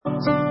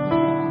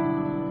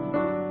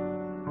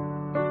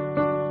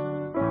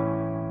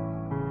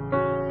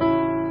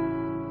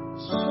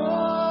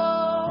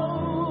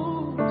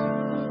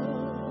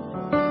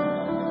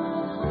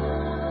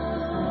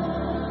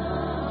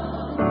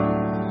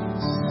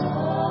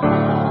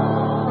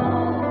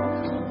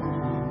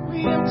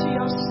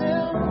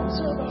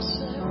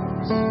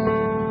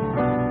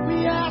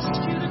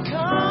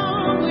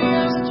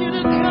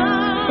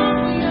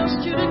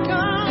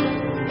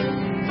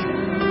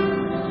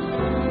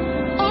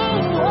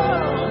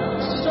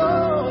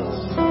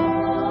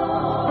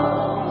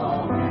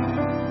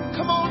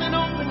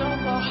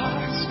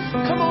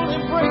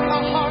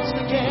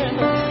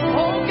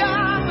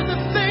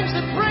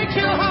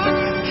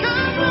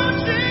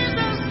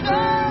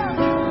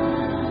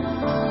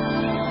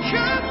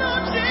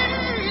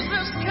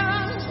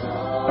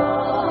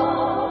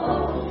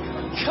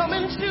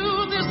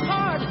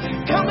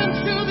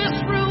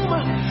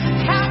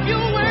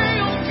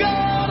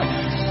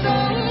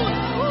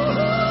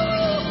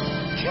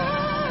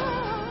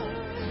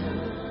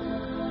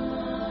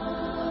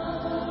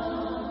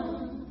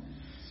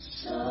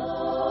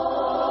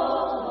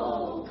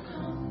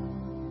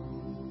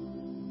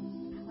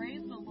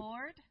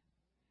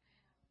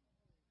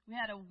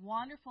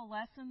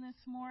Lesson this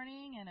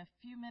morning and a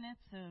few minutes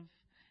of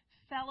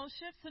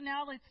fellowship. So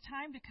now it's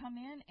time to come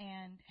in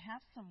and have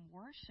some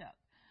worship.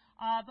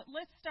 But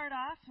let's start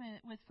off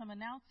with some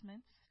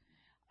announcements.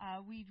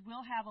 We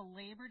will have a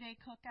Labor Day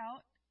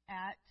cookout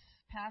at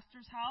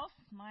Pastor's house,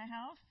 my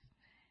house,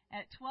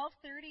 at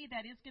 12:30.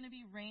 That is going to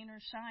be rain or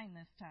shine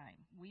this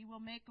time. We will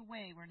make a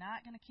way. We're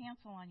not going to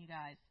cancel on you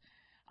guys.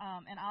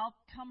 And I'll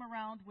come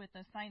around with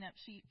a sign-up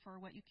sheet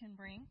for what you can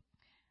bring.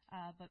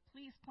 But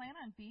please plan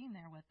on being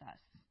there with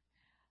us.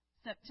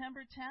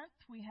 September 10th,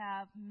 we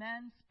have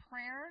men's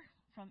prayer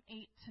from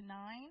 8 to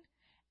 9.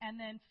 And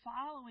then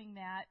following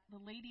that, the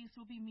ladies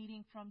will be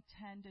meeting from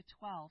 10 to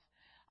 12.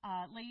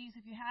 Ladies,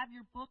 if you have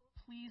your book,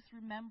 please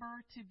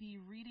remember to be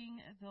reading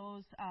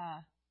those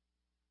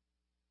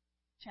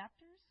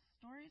chapters,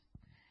 stories.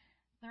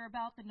 They're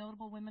about the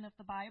notable women of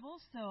the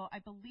Bible. So I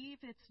believe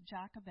it's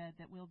Jochebed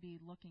that we'll be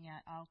looking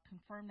at. I'll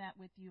confirm that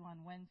with you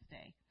on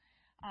Wednesday.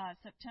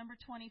 September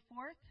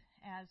 24th,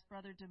 as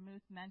Brother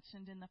DeMuth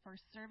mentioned in the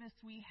first service,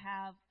 we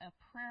have a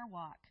prayer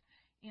walk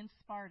in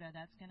Sparta.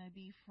 That's going to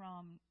be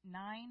from 9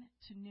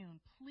 to noon.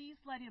 Please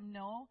let him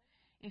know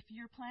if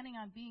you're planning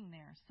on being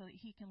there so that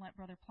he can let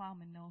Brother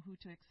Plowman know who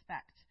to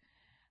expect.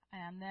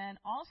 And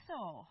then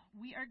also,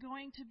 we are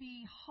going to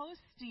be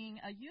hosting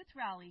a youth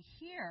rally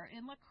here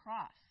in La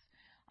Crosse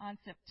on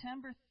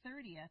September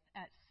 30th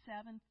at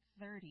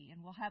 7:30.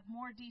 And we'll have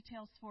more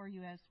details for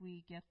you as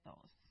we get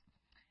those.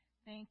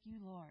 Thank you,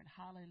 Lord.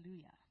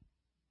 Hallelujah.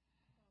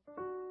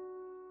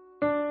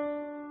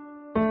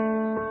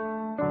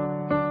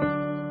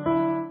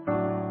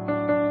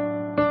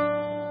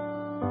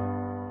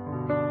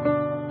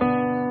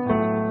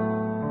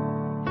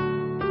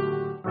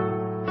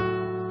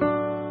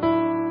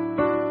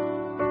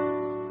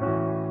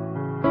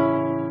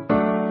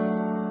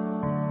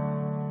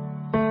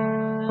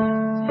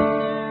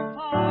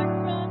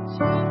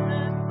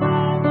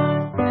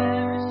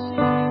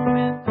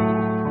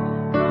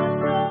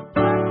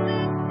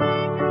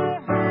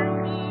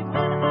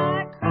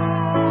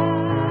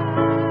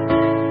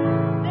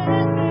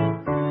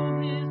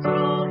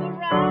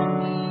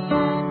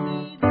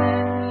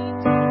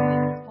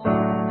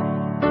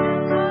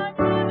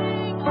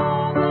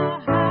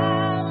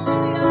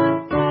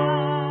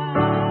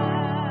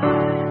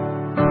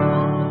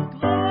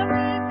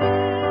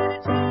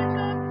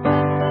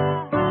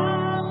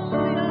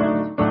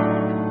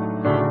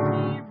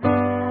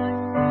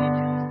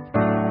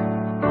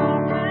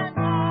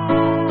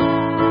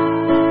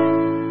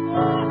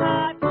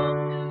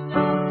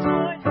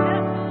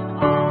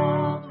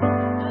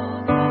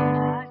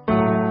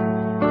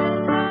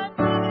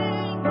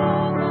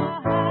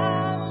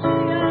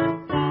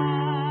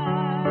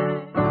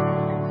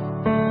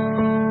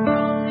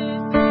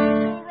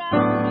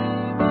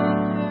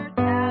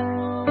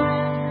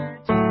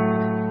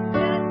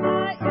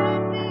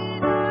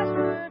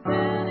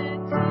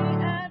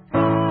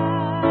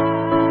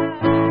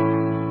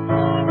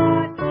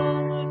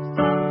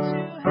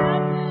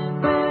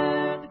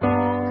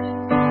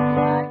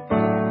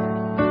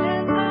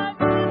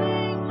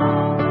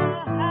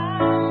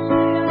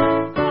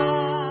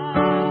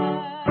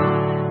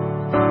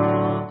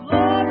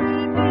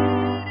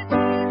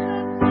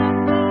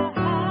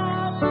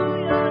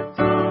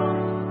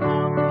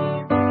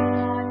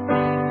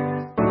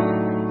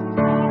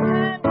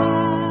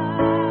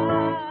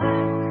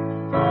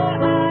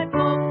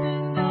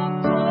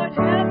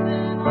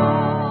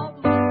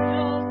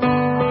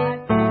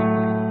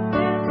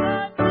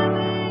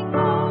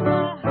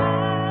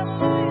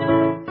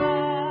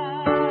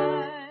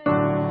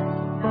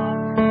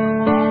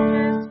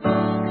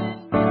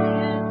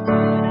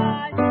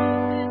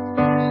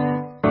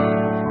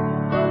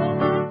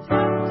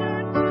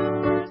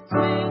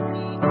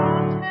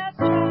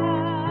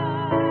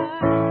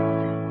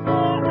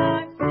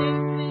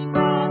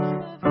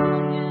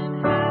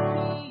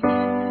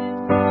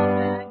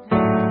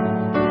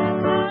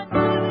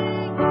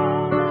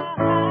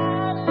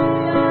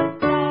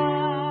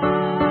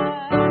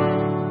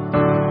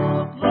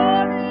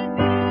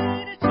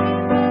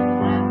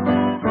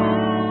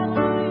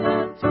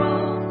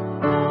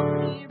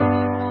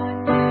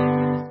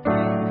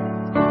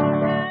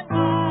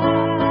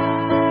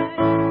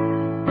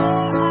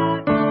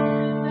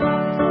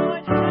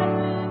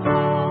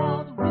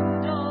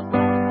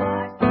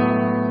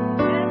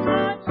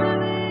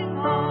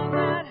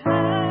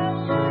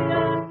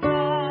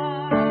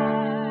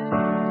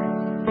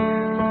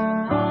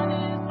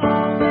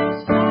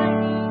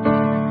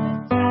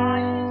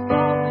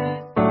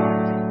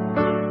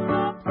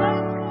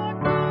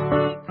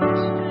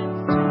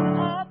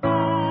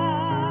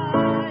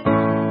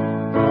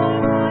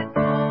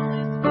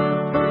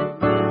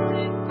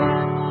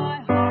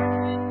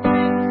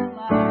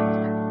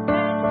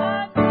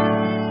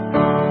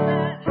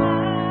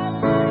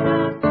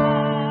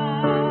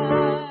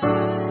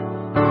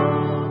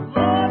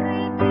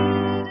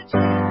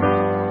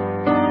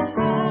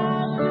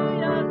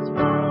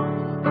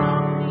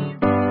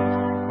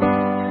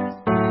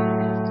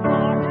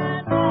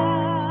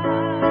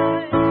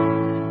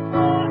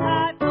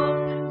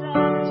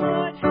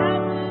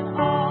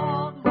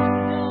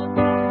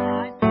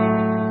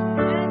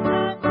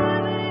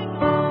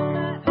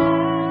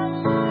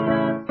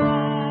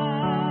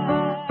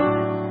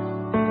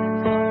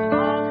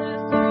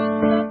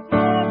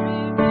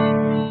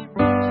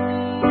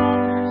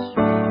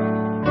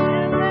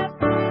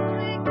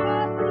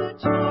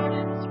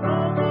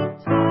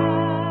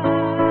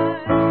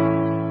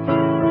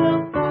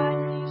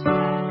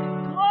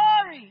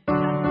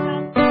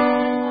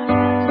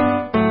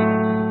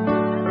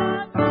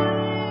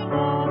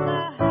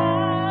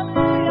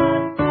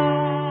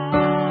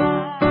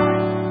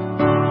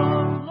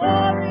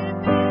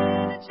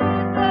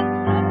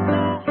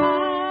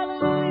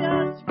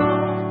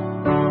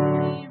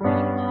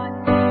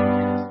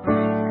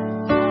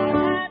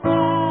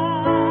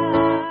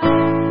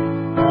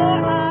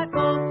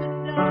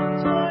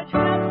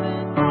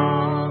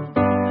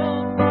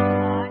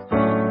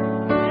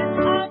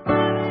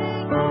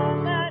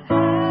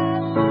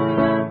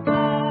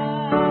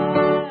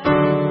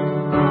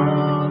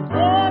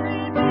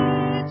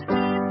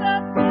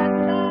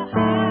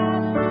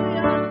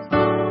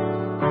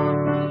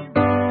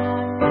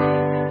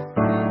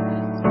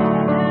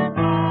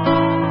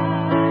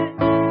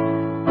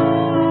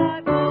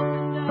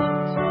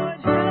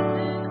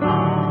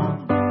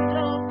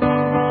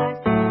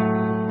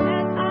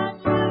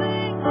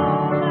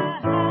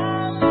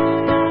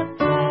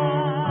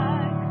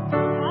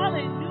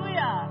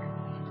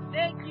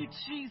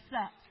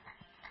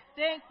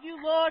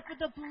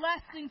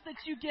 blessings that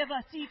you give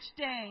us each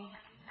day.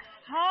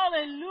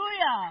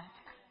 Hallelujah.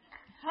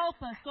 Help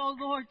us, oh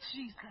Lord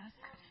Jesus,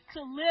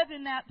 to live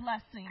in that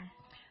blessing.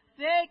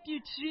 Thank you,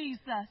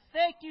 Jesus.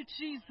 Thank you,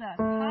 Jesus.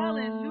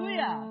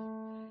 Hallelujah.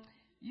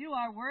 You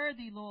are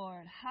worthy,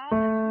 Lord.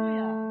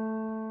 Hallelujah.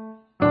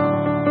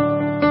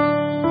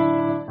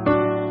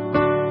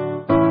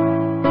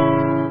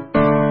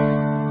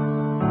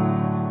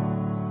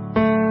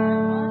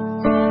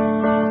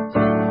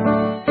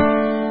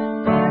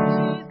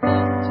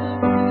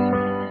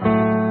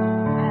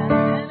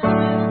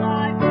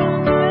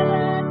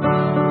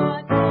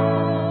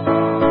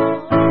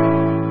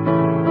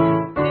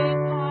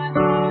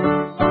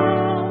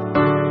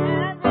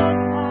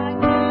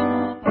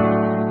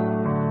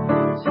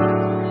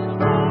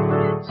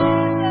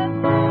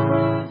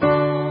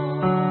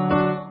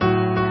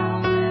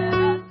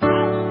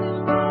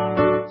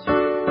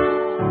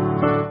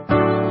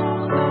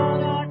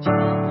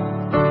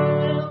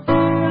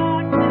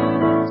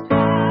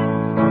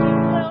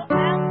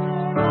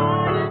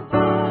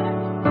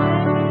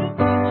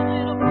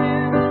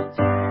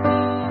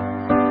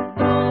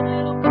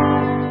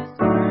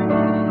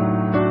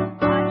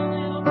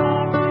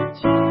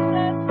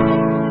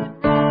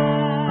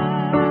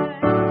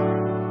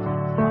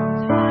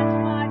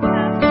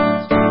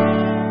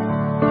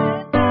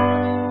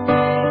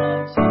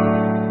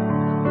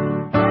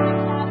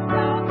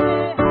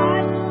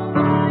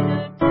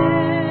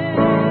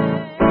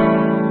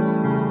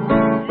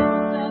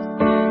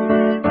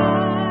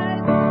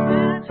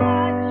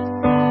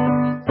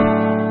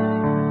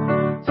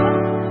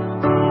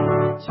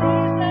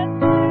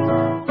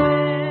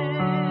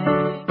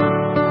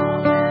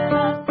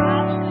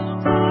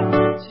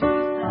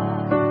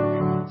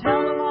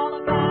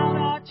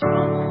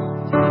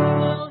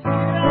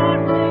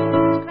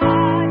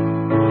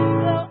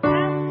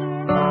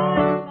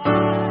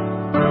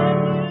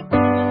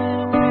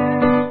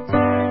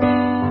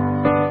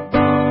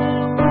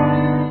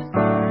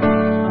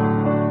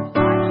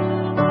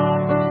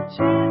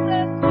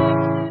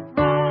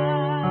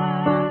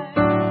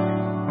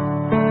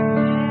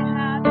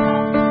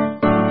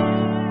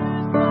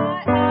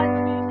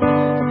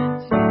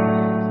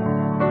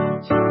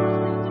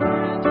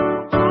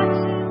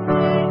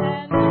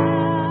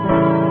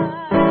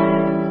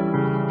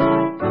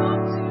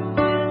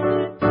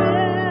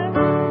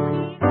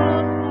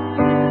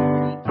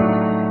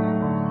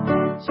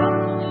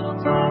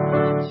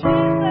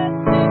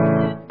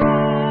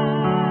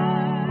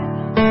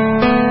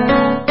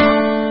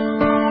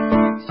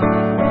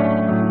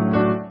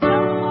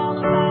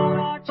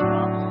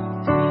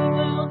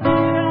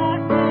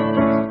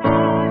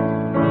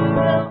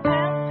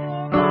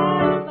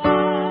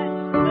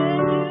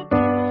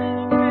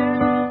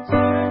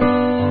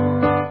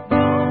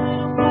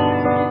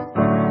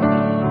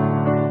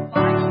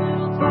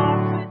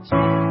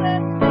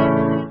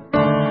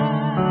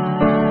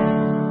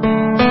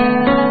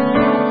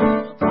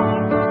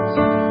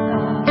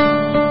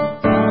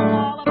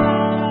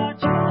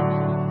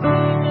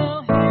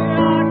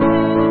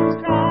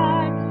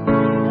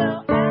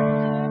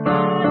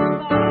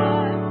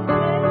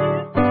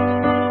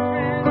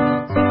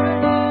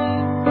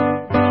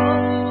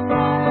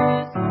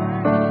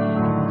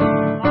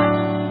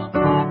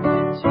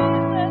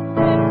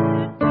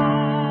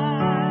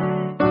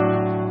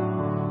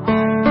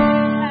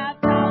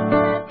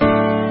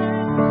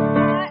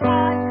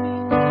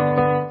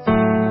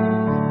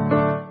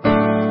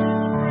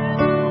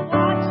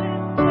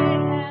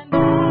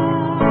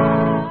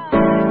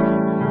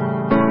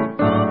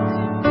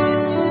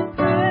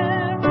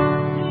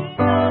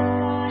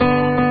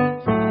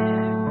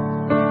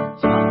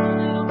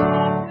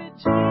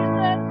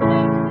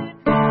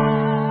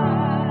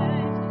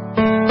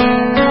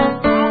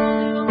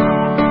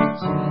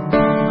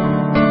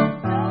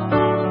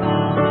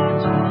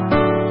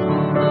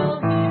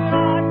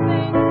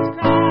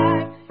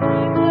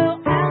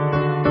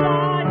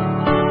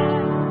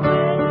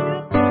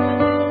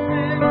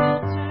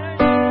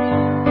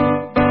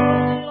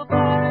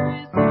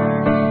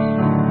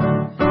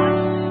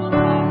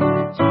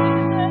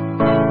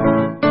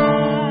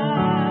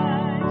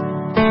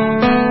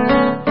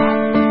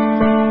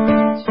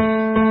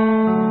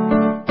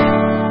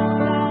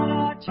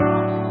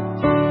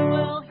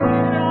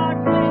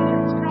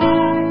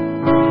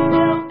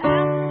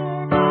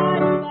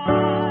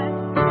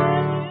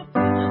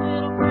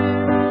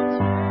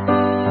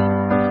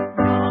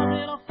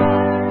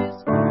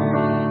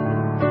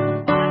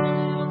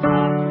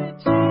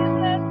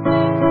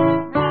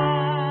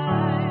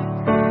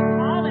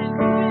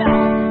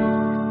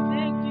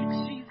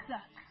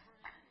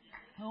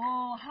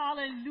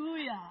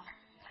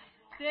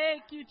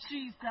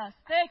 Jesus.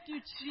 Thank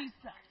you,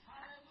 Jesus.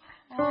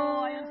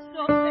 Oh, I am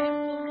so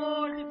thankful,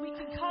 Lord, that we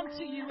can come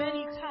to you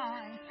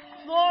anytime.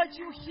 Lord,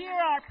 you hear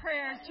our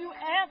prayers. You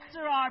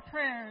answer our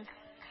prayers.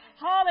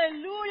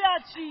 Hallelujah,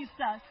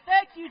 Jesus.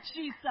 Thank you,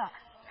 Jesus.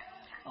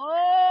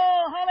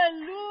 Oh,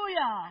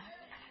 hallelujah.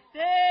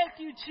 Thank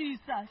you,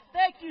 Jesus.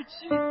 Thank you,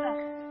 Jesus.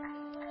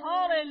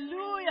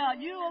 Hallelujah.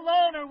 You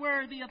alone are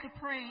worthy of the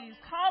praise.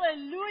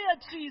 Hallelujah,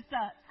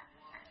 Jesus.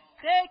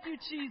 Thank you,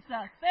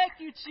 Jesus. Thank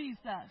you,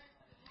 Jesus.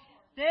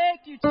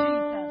 Thank you,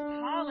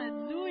 Jesus.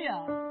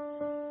 Hallelujah.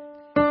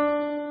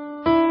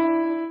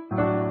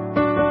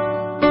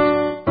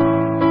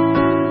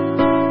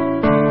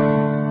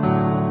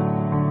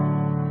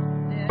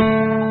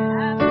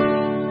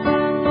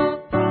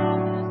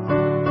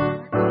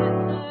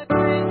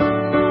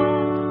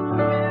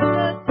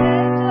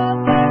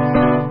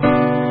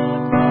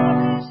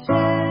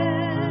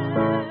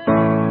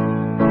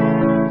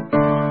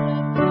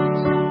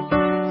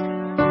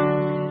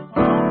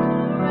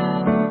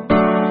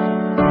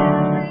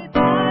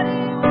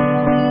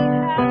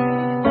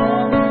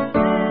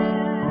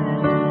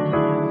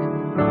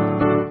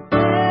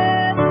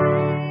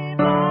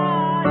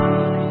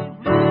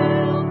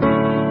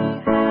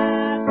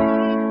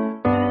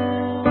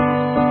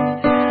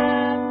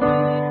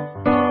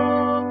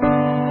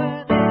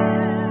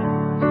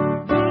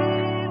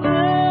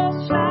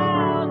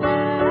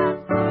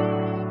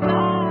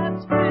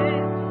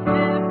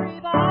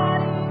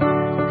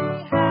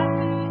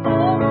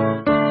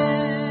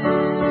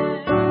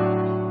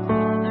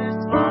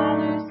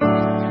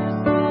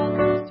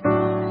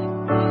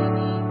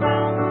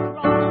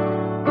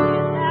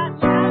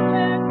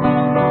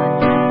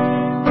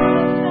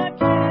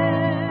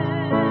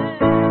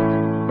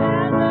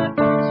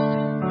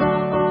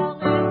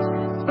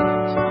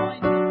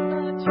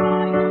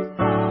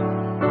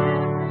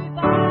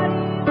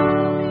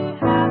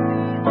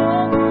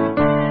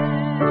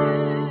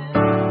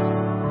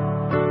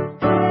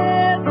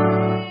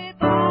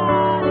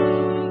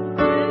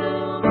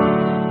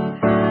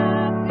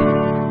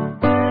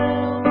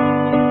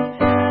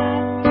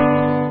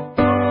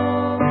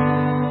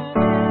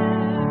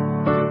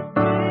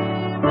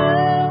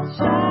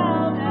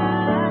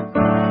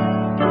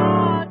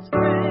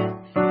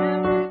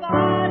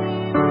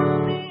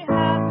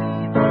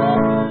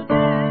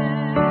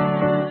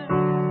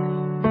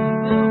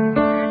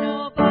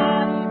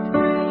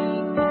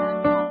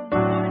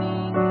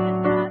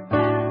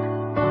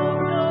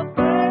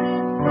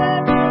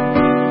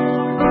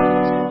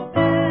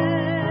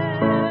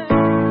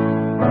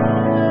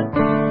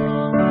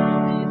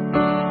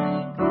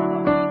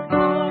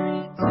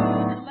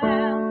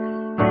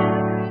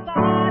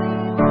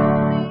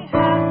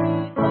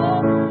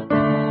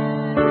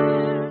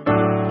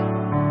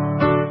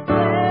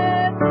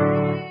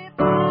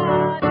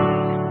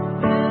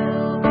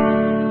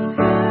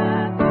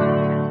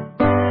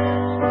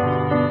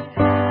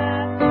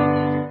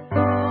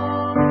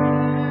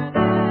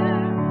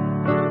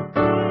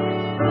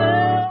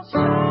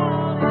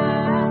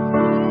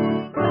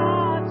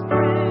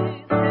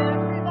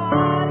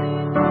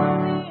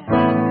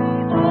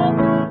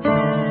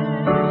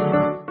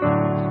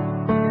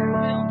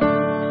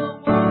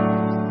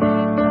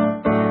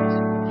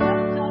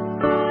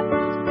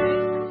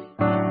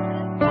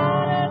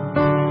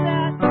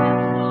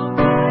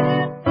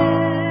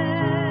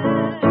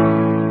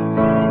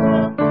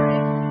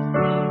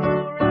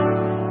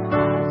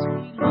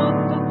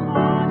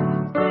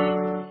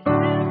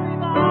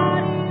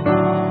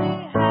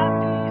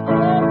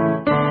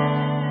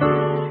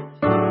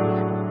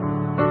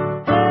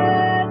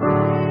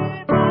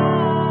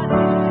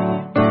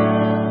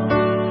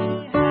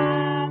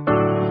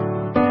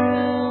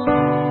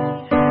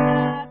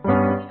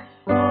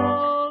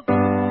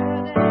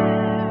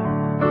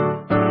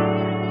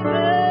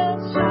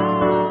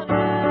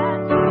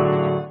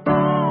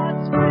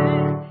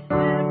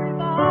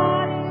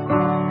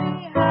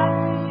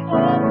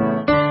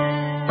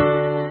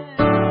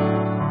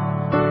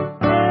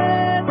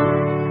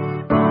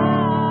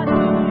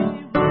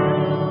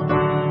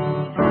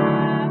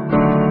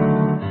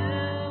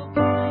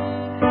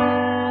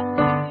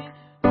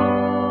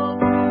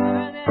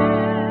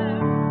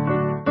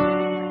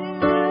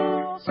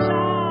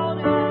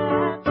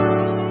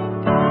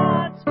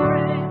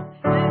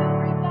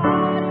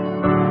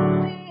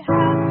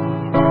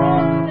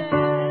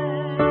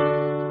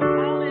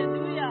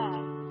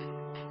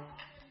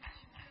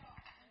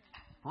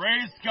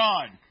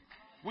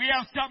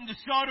 To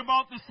shout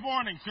about this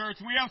morning, church.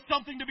 We have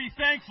something to be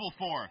thankful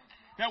for.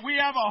 That we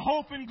have a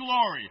hope in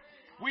glory.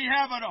 We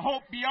have a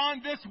hope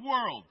beyond this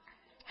world.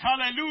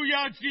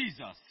 Hallelujah,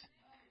 Jesus.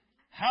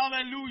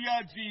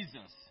 Hallelujah,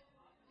 Jesus.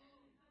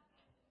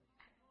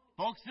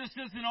 Folks, this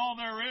isn't all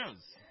there is.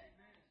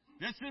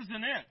 This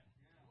isn't it.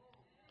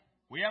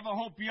 We have a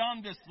hope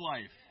beyond this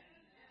life.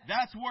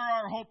 That's where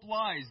our hope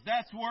lies.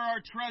 That's where our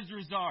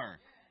treasures are.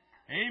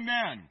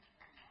 Amen.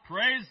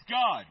 Praise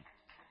God.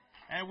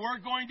 And we're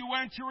going to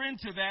enter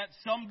into that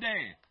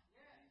someday.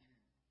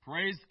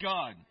 Praise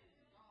God.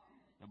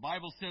 The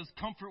Bible says,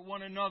 comfort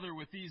one another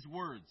with these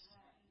words.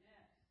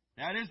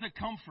 That is a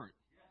comfort.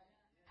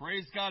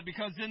 Praise God,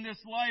 because in this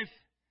life,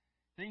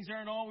 things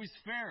aren't always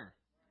fair.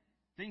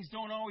 Things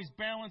don't always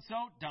balance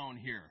out down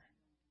here.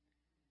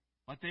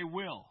 But they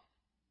will.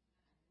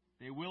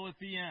 They will at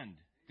the end.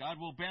 God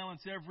will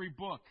balance every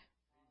book.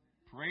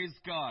 Praise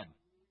God.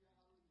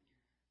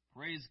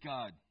 Praise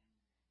God.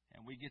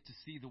 And we get to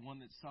see the one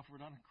that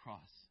suffered on a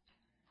cross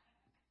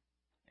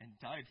and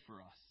died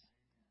for us.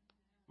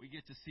 We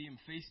get to see him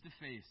face to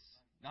face,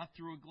 not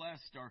through a glass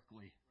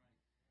darkly.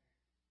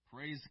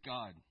 Praise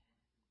God.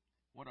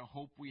 What a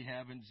hope we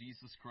have in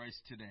Jesus Christ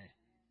today.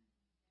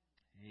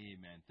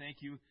 Amen. Thank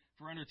you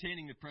for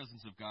entertaining the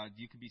presence of God.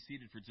 You can be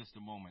seated for just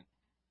a moment.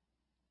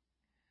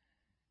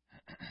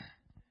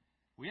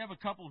 We have a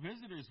couple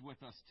visitors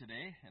with us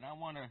today, and I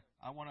want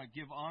to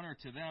give honor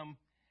to them.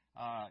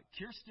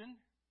 Kirsten,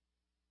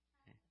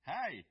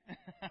 hi,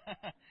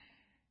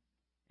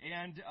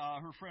 and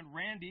her friend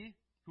Randy,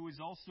 who is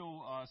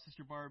also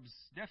Sister Barb's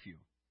nephew.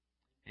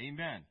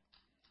 Amen.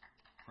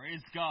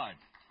 Praise God.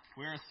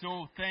 We are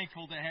so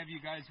thankful to have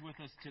you guys with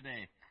us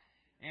today.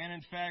 And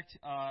in fact,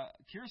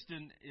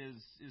 Kirsten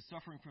is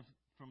suffering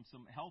from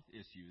some health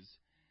issues,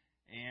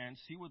 and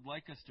she would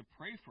like us to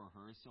pray for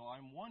her. So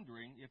I'm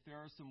wondering if there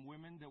are some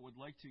women that would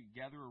like to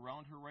gather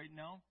around her right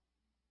now.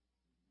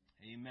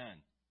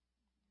 Amen.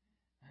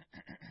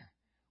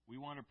 We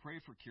want to pray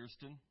for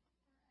Kirsten.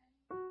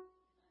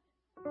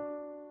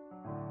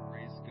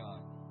 Praise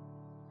God.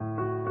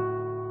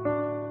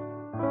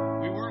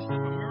 We worship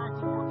a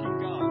miracle-working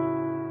God.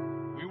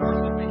 We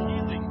worship a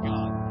healing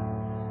God.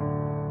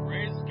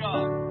 Praise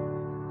God.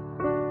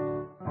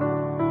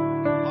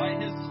 By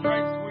His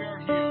stripes we are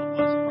healed.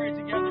 Let's pray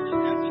together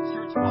as a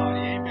church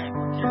body. Amen.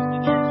 For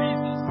Kirsten, Lord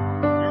Jesus,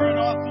 you're an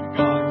awesome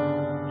God.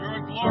 You're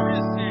a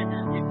glorious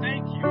Savior. We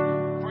thank you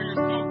for your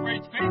so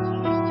great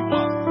faithfulness to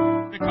us,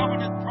 the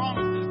covenant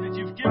promises that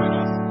you've given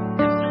us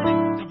concerning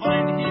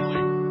divine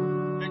healing,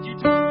 that you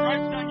took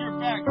stripes on your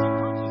back to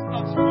purchase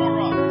such for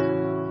us.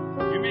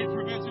 You made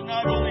provision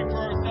not only for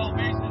our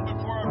salvation, but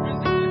for our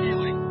physical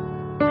healing.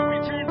 And we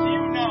turn to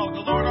you now,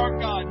 the Lord our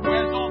God, who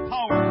has all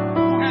power,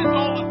 who has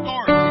all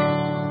authority.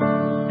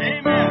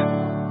 Amen.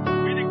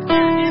 We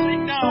declare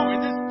healing now in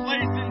this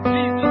place in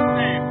Jesus'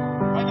 name,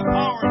 by the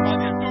power and by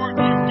the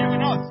authority you've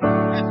given us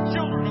as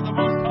children of the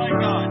Most High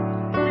God.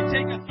 We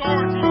take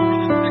authority over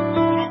this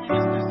sickness and over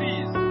this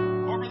disease,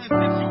 over this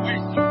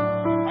situation.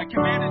 I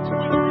command it to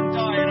wither and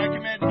die, and I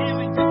command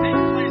healing to take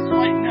place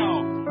right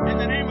now, in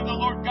the name of the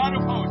Lord God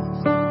of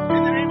hosts,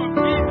 in the name of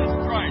Jesus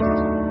Christ.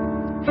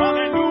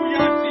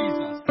 Hallelujah,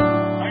 Jesus.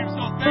 I am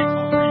so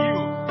thankful for you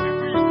and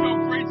for your so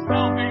great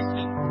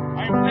salvation.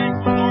 I am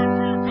thankful, Lord,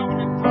 for your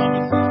covenant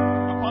promises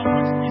upon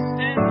which we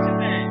stand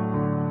today.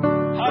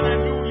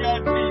 Hallelujah,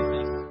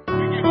 Jesus.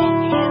 We give all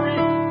glory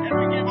and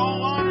we give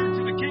all honor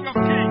to the King of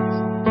Kings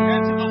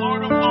and to the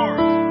Lord of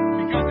Lords,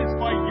 because it's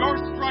by your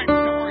stripes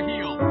that we're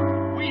healed.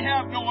 We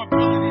have no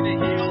ability to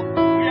heal.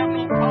 We have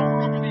no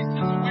power over these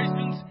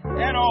situations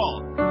at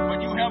all.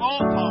 But you have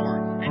all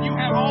power and you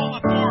have all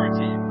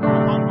authority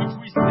upon which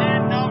we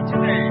stand now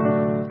today.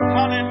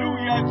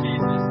 Hallelujah,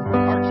 Jesus.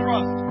 Our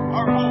trust,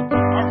 our hope,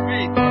 our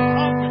faith, our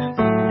confidence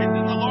is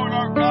in the Lord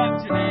our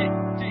God today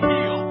to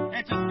heal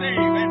and to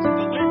save and to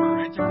deliver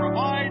and to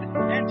provide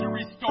and to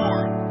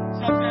restore,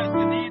 such as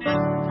the need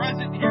is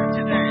present here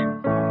today.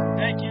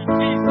 Thank you,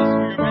 Jesus,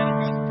 for your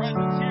manifest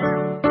presence here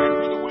and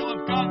for the will of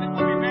God that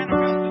will be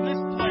manifest in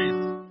this place.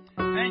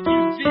 Thank you,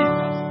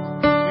 Jesus.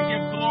 We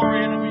give glory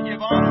and we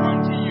give honor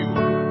unto you.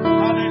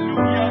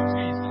 Hallelujah,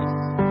 Jesus.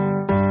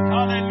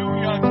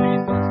 Hallelujah,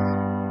 Jesus.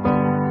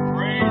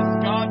 Praise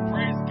God,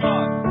 praise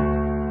God.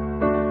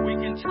 We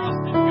can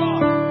trust in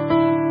God.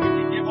 We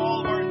can give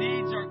all of our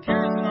needs, our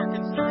cares, and our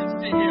concerns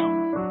to Him.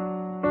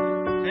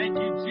 Thank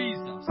you,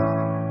 Jesus.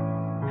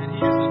 And He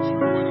is a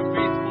true and a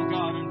faithful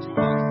God unto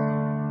us.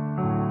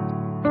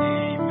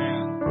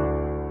 Amen.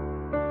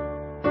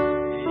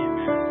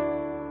 Amen.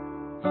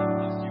 God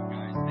bless you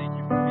guys. Thank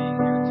you for being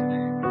here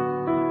today.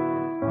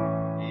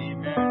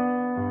 Amen.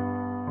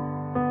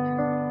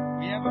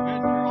 We have a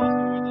visitor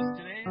also with us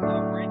today,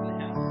 Braden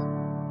Hess.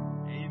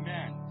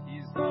 Amen.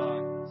 He's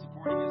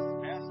supporting his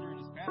pastor and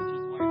his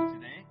pastor's wife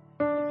today.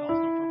 He's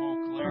also from Eau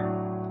Claire.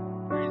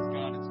 Praise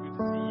God. It's good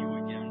to see you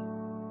again.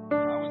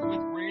 I was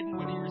with Braden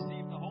when he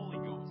received the Holy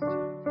Ghost.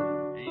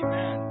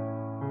 Amen.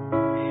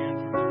 And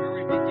from the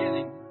very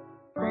beginning,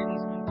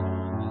 Braden's been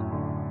told that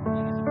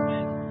he has a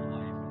plan for your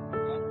life.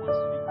 God wants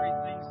to do great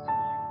things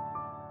through you.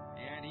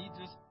 And he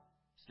just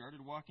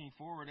started walking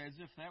forward as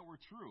if that were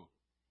true.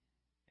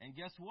 And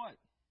guess what?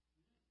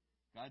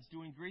 God's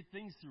doing great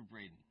things through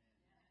Braden.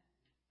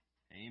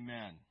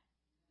 Amen.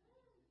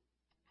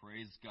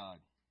 Praise God.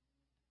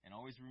 And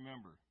always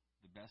remember,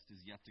 the best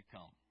is yet to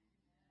come.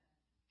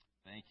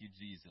 Thank you,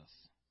 Jesus.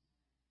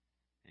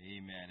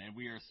 Amen. And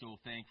we are so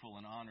thankful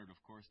and honored, of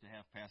course, to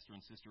have Pastor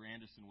and Sister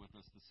Anderson with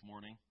us this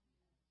morning.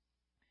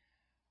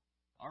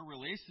 Our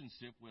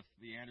relationship with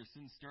the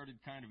Andersons started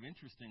kind of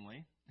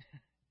interestingly,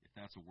 if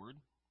that's a word.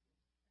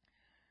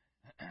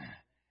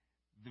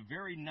 The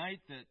very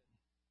night that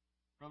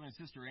Brother and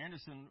Sister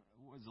Anderson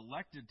was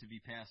elected to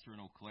be pastor in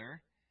Eau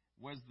Claire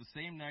was the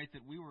same night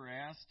that we were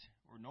asked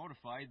or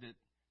notified that,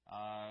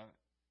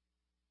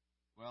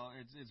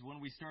 it's when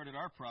we started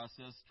our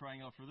process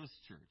trying out for this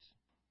church.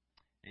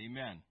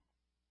 Amen.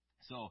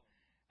 So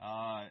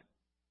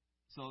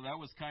that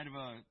was kind of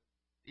a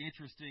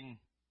interesting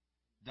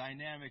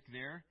dynamic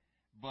there.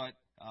 But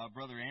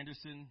Brother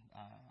Anderson,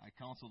 I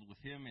counseled with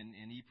him,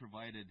 and he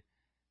provided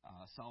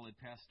solid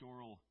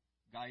pastoral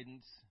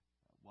guidance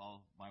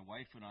while my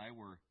wife and I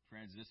were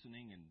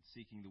transitioning and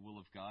seeking the will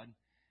of God.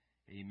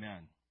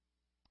 Amen.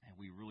 And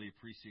we really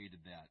appreciated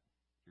that,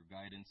 your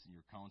guidance and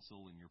your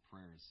counsel and your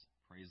prayers.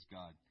 Praise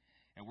God.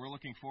 And we're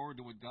looking forward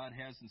to what God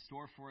has in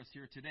store for us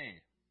here today.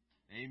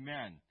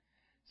 Amen.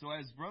 So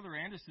as Brother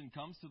Anderson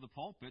comes to the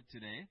pulpit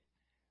today,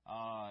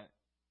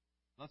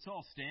 let's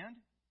all stand.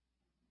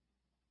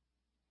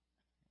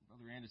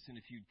 Brother Anderson,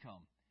 if you'd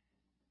come.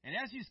 And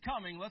as he's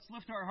coming, let's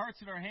lift our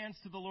hearts and our hands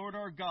to the Lord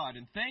our God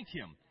and thank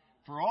Him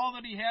for all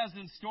that He has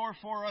in store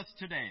for us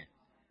today.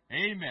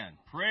 Amen.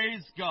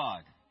 Praise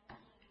God.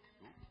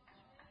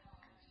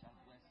 God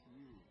bless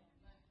you,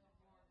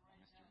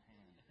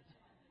 Mr.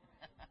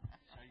 Hand.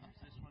 Shall I use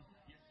this one?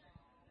 Yes.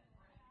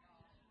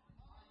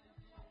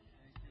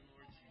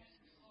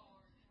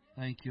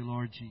 Thank you,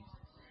 Lord Jesus.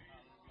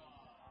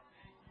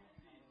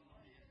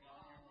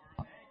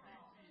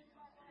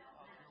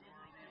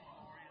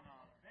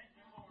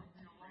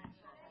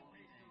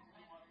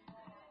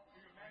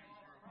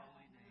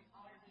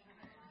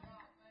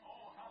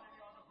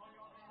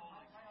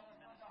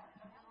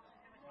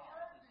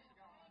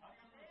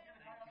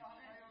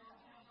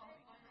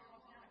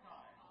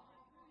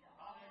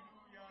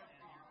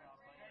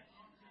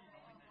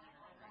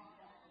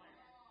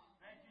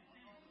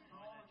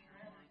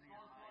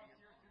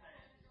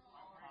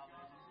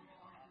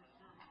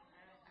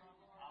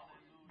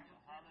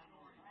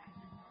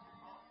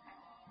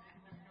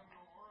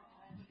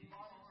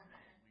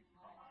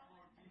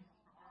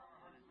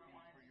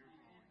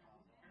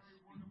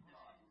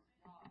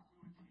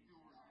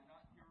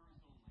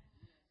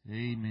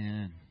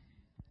 Amen.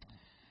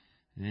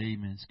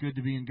 Amen. It's good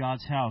to be in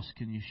God's house.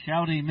 Can you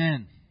shout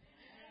amen?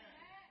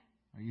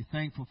 Are you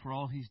thankful for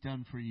all He's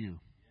done for you?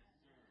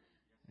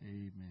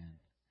 Amen.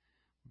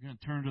 We're going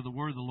to turn to the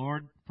Word of the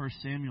Lord, 1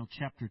 Samuel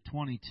chapter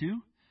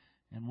 22.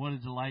 And what a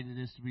delight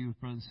it is to be with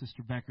Brother and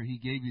Sister Becker. He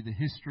gave you the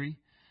history.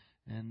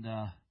 And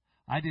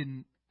I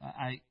didn't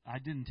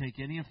take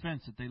any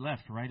offense that they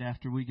left right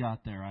after we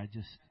got there. I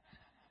just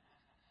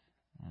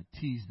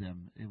teased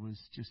them. It was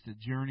just a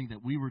journey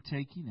that we were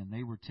taking and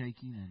they were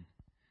taking, and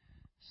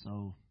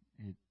so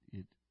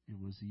it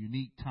was a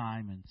unique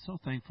time, and so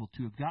thankful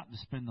to have gotten to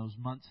spend those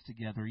months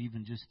together,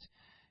 even just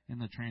in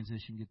the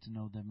transition, get to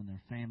know them and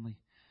their family.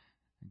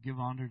 And give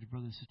honor to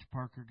Brother and Sister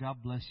Parker.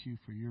 God bless you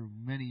for your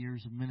many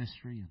years of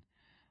ministry and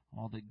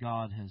all that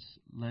God has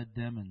led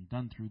them and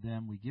done through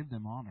them. We give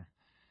them honor,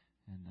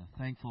 and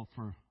thankful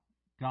for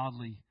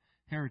godly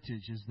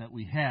heritages that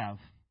we have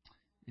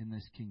in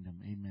this kingdom.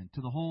 Amen.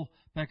 To the whole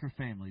Becker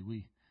family,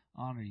 we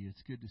honor you.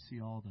 It's good to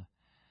see all the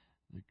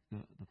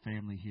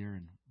family here.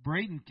 And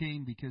Braden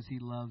came because he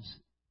loves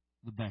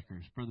the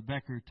Beckers. Brother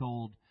Becker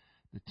told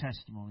the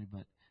testimony,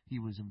 but he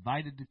was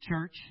invited to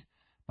church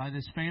by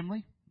this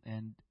family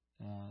and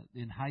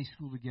in high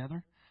school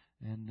together.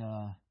 And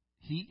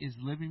he is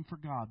living for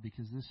God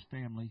because this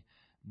family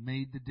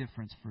made the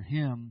difference for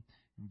him,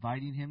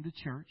 inviting him to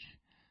church,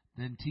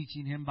 then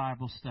teaching him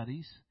Bible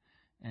studies.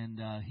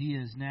 And he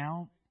is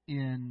now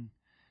in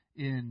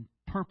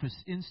Purpose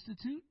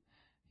Institute.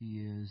 He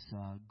is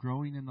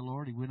growing in the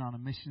Lord. He went on a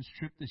missions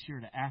trip this year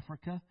to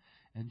Africa.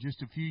 And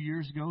just a few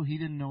years ago, he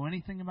didn't know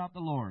anything about the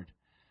Lord.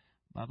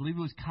 I believe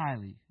it was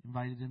Kylie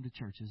invited him to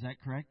church. Is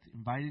that correct?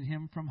 Invited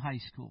him from high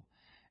school.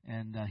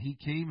 And he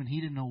came, and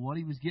he didn't know what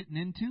he was getting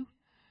into.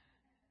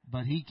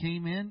 But he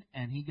came in,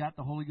 and he got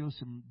the Holy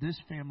Ghost. And this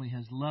family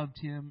has loved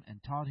him and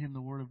taught him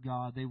the Word of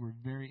God. They were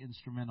very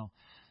instrumental.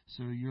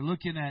 So you're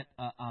looking at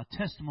a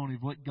testimony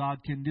of what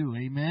God can do.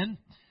 Amen?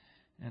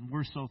 And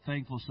we're so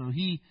thankful. So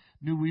he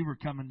knew we were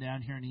coming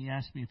down here, and he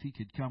asked me if he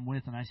could come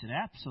with. And I said,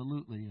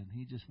 absolutely. And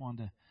he just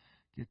wanted to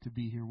get to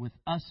be here with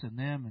us and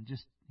them. And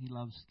just he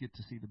loves to get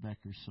to see the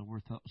Beckers. So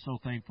we're so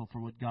thankful for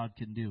what God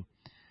can do.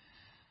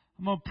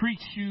 I'm going to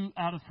preach you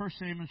out of 1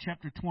 Samuel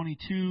chapter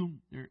 22.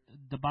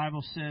 The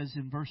Bible says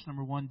in verse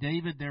number 1,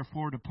 David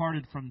therefore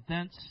departed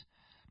thence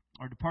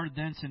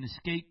and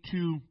escaped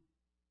to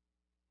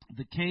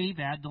the cave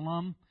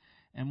Adullam.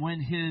 And when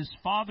his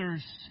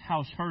father's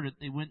house heard it,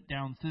 they went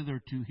down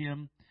thither to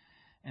him.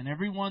 And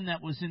everyone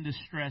that was in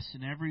distress,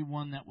 and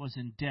everyone that was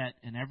in debt,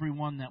 and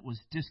everyone that was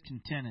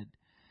discontented,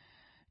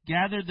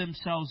 gathered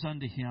themselves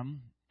unto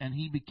him, and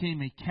he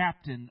became a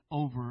captain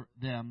over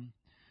them.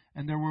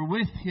 And there were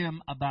with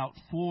him about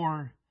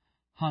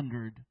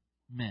 400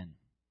 men.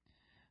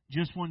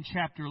 Just one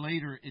chapter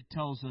later, it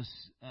tells us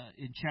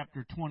in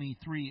chapter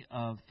 23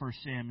 of 1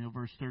 Samuel,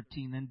 verse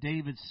 13,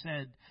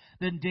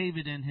 Then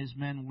David and his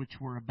men, which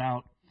were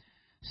about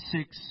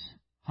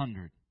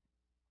 600.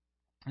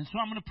 And so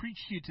I'm going to preach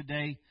to you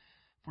today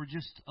for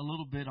just a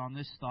little bit on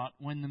this thought,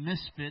 when the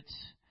misfits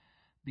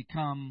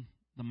become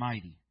the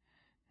mighty.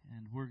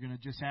 And we're going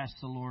to just ask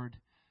the Lord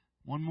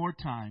one more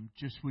time,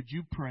 just would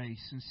you pray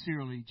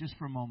sincerely, just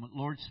for a moment,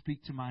 Lord,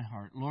 speak to my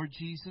heart. Lord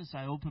Jesus,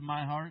 I open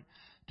my heart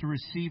to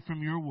receive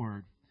from your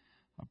word.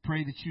 I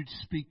pray that you'd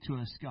speak to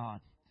us, God.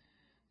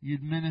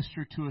 You'd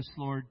minister to us,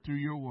 Lord, through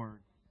your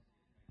word.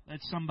 Let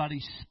somebody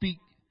speak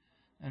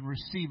and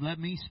receive. Let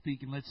me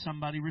speak and let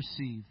somebody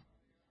receive.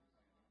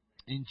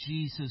 In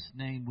Jesus'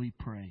 name we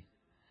pray.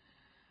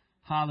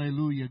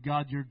 Hallelujah.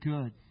 God, you're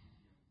good.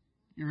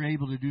 You're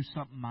able to do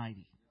something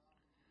mighty.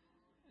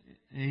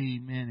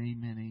 Amen,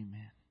 amen,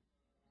 amen.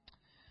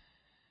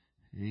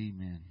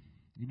 Amen.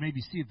 You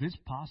maybe see if it's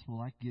possible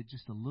I can get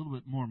just a little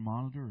bit more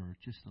monitor or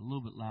just a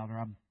little bit louder.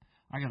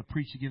 I got to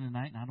preach again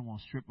tonight, and I don't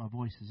want to strip my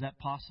voice. Is that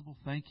possible?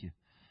 Thank you.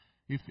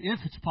 If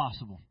it's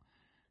possible,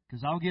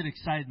 because I'll get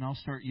excited and I'll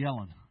start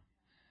yelling.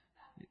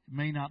 It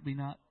may not be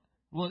not.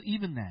 Well,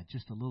 even that,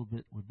 just a little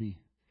bit would be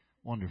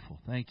wonderful.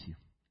 Thank you.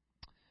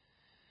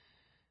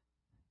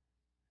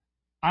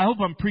 I hope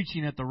I'm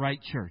preaching at the right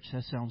church.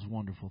 That sounds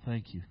wonderful.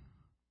 Thank you.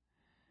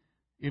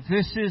 If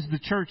this is the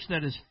church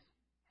that is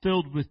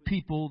filled with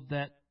people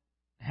that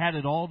had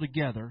it all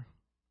together,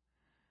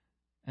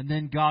 and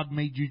then God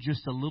made you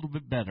just a little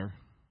bit better,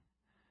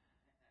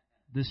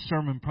 this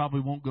sermon probably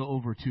won't go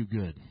over too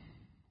good.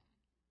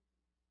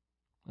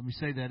 Let me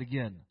say that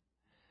again.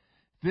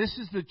 This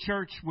is the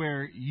church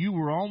where you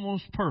were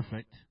almost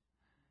perfect,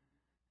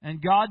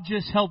 and God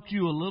just helped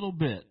you a little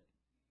bit,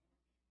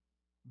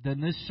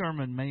 then this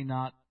sermon may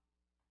not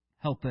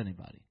help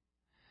anybody.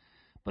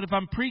 But if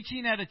I'm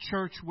preaching at a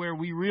church where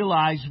we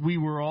realize we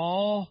were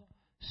all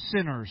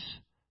sinners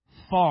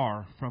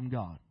far from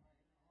God,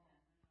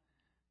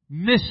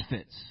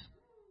 misfits.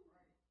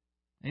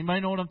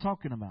 Anybody know what I'm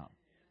talking about?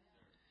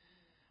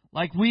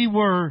 Like we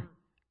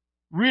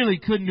really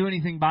couldn't do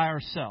anything by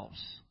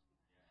ourselves.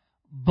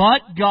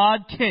 But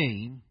God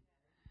came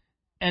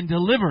and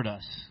delivered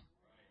us.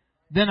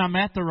 Then I'm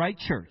at the right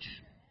church.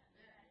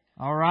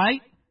 All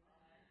right?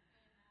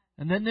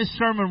 And then this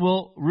sermon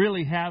will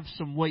really have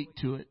some weight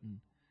to it. And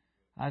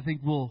I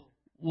think we'll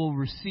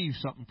receive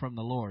something from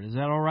the Lord. Is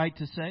that all right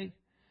to say?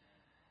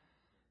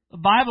 The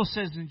Bible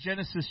says in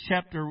Genesis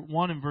chapter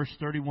 1 and verse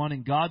 31,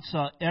 and God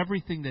saw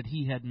everything that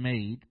He had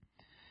made,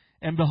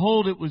 and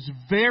behold, it was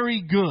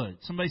very good.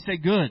 Somebody say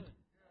good.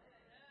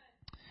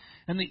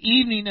 And the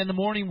evening and the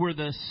morning were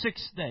the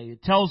sixth day.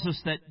 It tells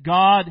us that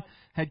God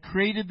had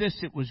created this.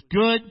 It was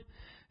good.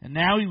 And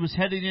now He was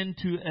heading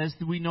into, as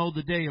we know,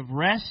 the day of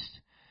rest.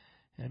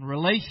 And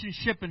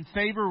relationship and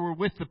favor were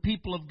with the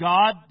people of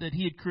God that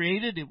He had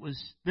created. It was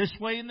this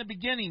way in the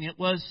beginning. It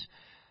was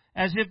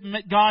as if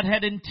God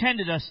had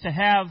intended us to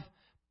have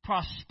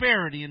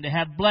prosperity and to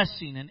have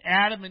blessing. And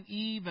Adam and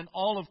Eve and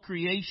all of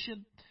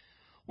creation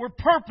were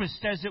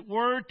purposed, as it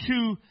were,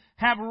 to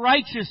have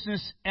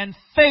righteousness and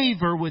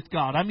favor with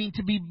God. I mean,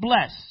 to be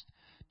blessed,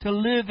 to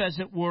live, as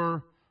it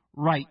were,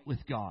 right with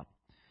God.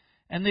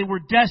 And they were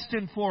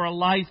destined for a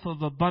life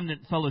of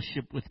abundant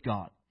fellowship with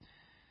God.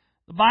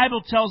 The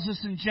Bible tells us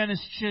in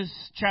Genesis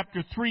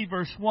chapter 3,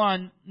 verse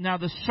 1, now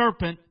the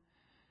serpent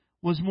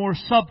was more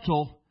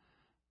subtle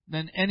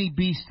than any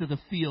beast of the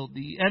field.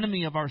 The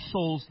enemy of our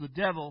souls, the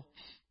devil,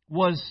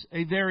 was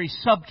a very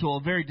subtle,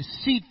 a very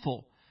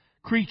deceitful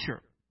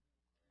creature.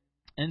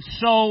 And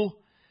so,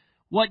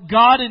 what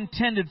God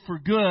intended for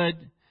good,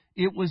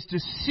 it was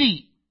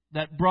deceit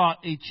that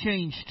brought a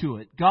change to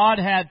it. God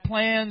had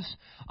plans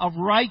of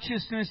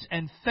righteousness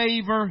and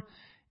favor,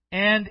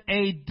 and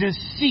a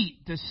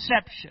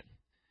deception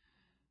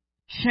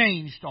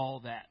changed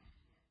all that.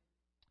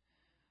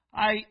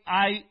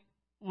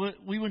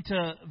 We went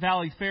to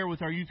Valley Fair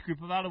with our youth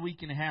group about a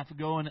week and a half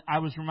ago, and I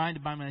was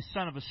reminded by my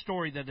son of a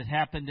story that had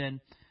happened, and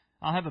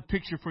I'll have a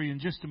picture for you in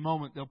just a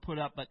moment they'll put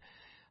up. But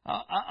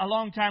a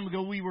long time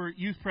ago, we were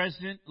youth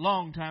president,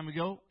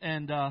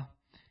 and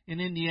in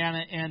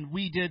Indiana, and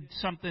we did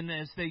something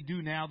as they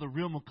do now, the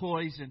real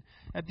McCoys. And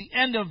at the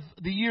end of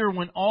the year,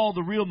 when all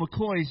the real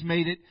McCoys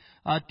made it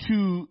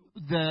to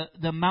the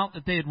amount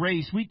that they had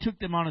raised, we took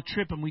them on a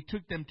trip, and we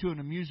took them to an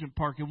amusement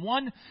park. And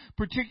one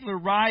particular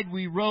ride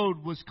we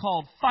rode was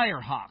called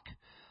Firehawk.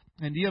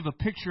 And you have a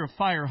picture of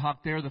Firehawk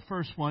there, the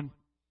first one.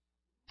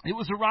 It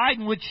was a ride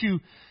in which you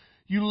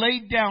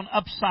laid down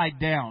upside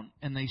down,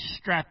 and they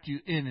strapped you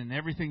in, and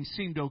everything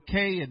seemed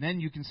okay. And then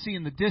you can see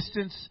in the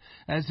distance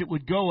as it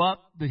would go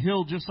up the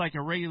hill just like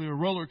a regular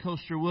roller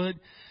coaster would.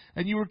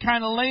 And you were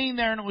kind of laying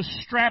there, and it was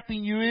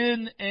strapping you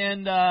in,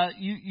 and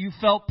you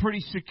felt pretty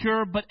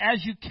secure. But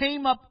as you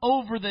came up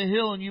over the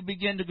hill and you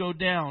began to go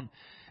down,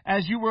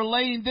 as you were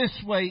laying this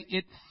way,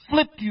 it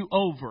flipped you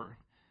over.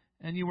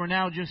 And you were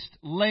now just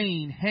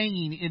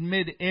hanging in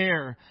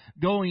midair,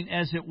 going,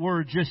 as it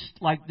were, just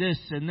like this.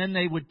 And then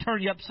they would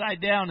turn you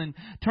upside down and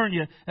turn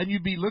you, and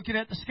you'd be looking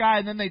at the sky,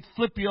 and then they'd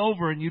flip you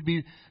over, and you'd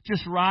be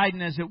just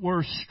riding, as it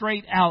were,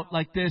 straight out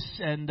like this.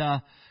 And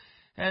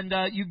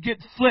you'd get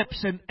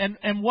flips.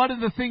 And one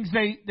of the things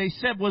they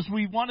said was,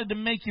 we wanted to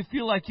make you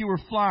feel like you were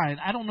flying.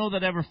 I don't know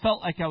that I ever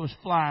felt like I was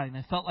flying.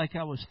 I felt like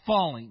I was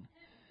falling.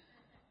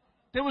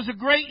 There was a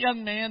great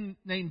young man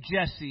named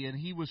Jesse, and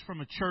he was from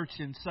a church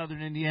in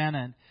southern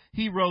Indiana, and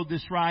he rode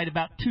this ride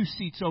about 2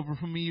 seats over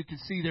from me. You could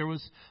see there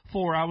was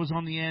 4. I was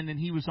on the end, and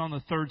he was on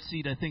the 3rd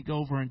seat, I think,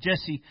 over. And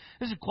Jesse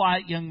is a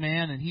quiet young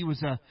man, and he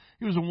was a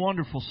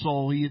wonderful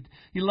soul. He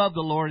loved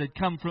the Lord, had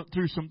come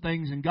through some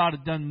things, and God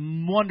had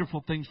done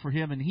wonderful things for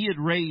him, and he had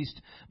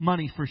raised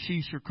money for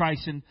Sheaves for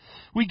Christ. And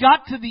we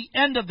got to the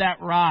end of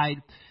that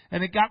ride,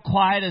 and it got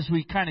quiet as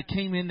we kind of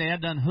came in. They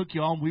had to unhook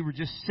you all, and we were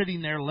just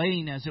sitting there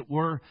laying, as it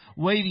were,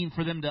 waiting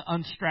for them to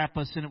unstrap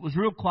us. And it was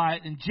real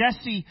quiet. And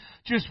Jesse,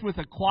 just with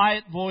a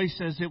quiet voice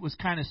as it was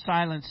kind of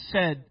silent,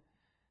 said,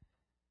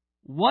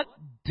 "What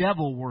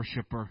devil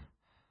worshiper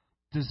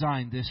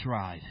designed this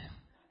ride?"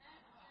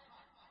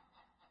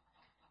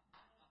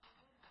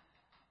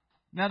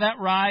 Now that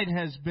ride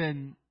has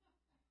been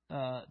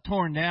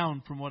torn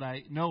down from what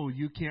I know.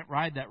 You can't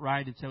ride that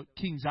ride. It's at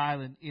Kings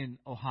Island in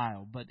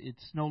Ohio, but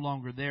it's no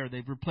longer there.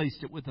 They've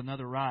replaced it with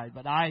another ride.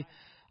 But I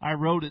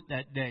rode it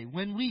that day.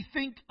 When we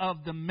think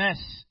of the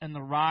mess and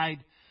the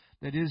ride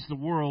that is the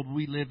world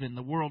we live in,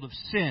 the world of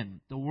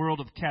sin, the world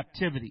of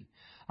captivity,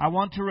 I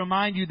want to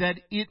remind you that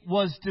it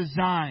was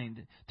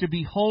designed to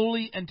be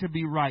holy and to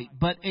be right.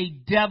 But a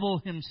devil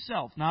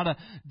himself, not a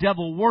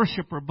devil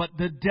worshiper, but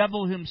the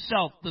devil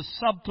himself, the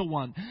subtle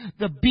one,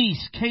 the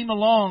beast, came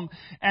along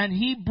and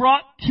he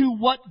brought to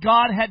what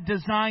God had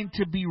designed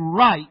to be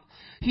right.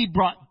 He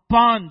brought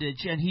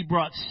bondage, and he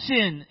brought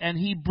sin, and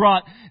he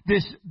brought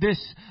this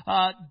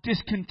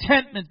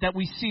discontentment that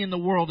we see in the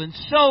world. And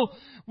so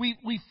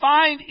we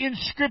find in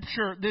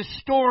Scripture this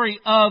story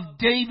of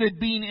David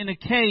being in a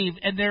cave,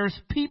 and there's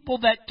people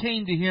that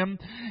came to him,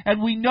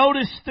 and we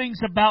notice things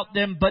about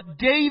them, but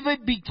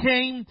David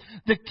became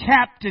the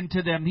captain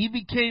to them. He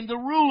became the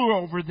ruler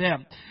over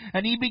them,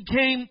 and he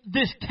became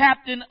this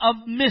captain of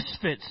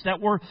misfits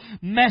that were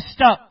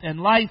messed up, and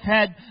life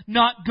had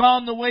not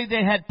gone the way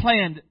they had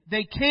planned.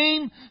 They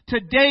came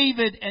to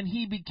David, and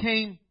he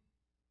became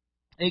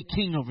a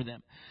king over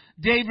them.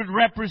 David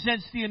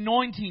represents the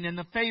anointing and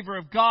the favor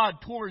of God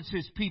towards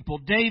His people.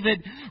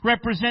 David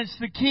represents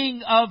the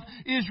king of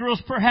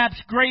Israel's perhaps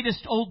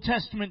greatest Old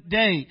Testament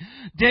day.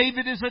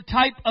 David is a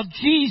type of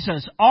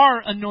Jesus,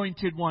 our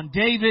anointed one.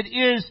 David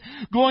is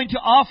going to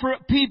offer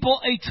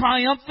people a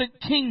triumphant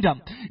kingdom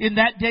in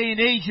that day and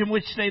age in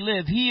which they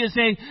live. He is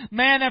a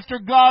man after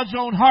God's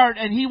own heart,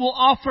 and he will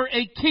offer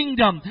a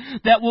kingdom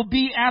that will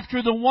be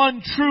after the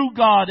one true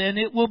God, and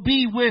it will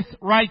be with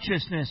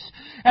righteousness.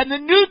 And the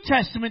New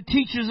Testament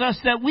teaches us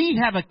that we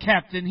have a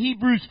captain.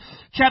 Hebrews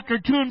chapter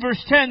 2 and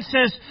verse 10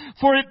 says,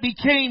 "For it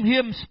became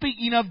Him,"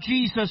 speaking of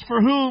Jesus, "for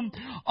whom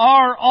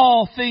are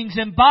all things,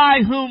 and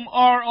by whom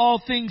are all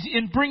things,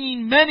 in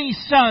bringing many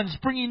sons,"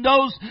 bringing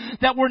those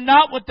that were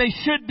not what they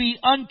should be,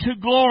 unto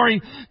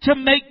glory, to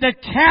make the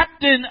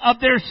captain of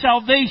their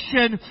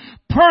salvation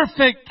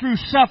perfect through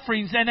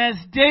sufferings. And as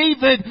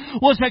David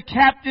was a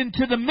captain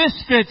to the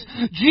misfits,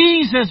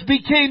 Jesus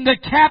became the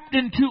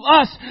captain to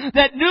us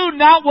that knew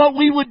not what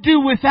we would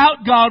do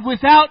without God,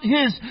 without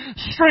His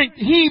strength.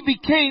 He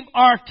became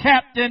our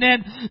captain,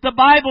 and the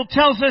Bible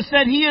tells us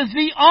that He is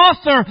the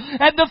author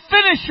and the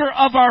finisher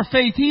of our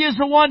faith. He is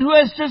the one who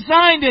has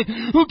designed it,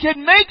 who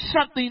can make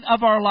something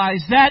of our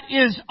lives. That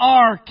is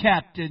our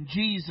captain,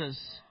 Jesus.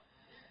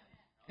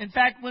 In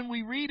fact, when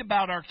we read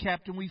about our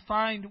captain, we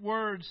find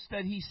words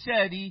that he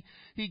said. He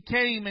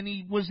came and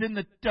he was in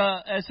the,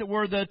 as it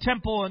were, the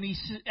temple, and he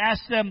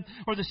asked them,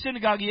 or the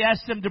synagogue, he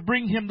asked them to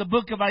bring him the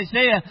book of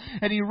Isaiah,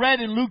 and he read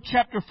in Luke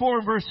chapter 4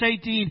 and verse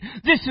 18,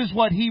 this is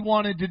what he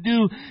wanted to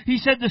do. He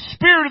said, "The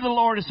Spirit of the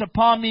Lord is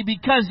upon me,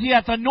 because He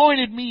hath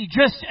anointed me,"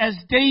 just as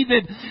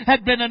David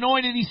had been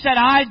anointed. He said,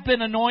 "I've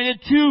been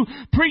anointed to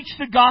preach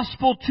the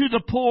gospel to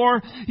the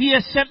poor. He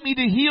has sent me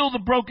to heal the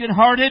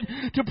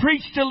brokenhearted, to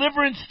preach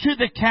deliverance to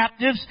the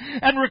captives,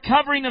 and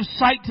recovering of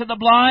sight to the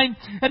blind,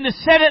 and to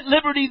set at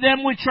liberty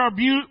them which are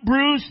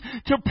bruised,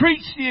 to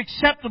preach the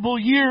acceptable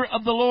year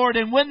of the Lord."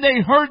 And when they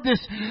heard this,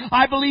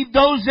 I believe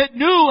those that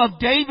knew of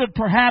David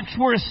perhaps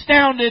were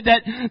astounded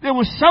that there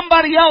was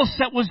somebody else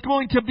that was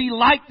going to be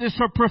like this,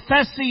 or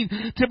professing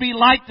to be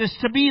like this,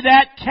 to be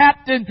that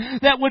captain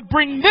that would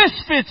bring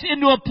misfits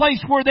into a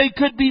place where they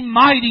could be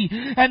mighty.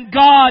 And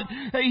God,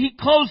 He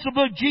closed the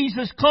book,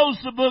 Jesus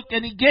closed the book,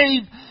 and He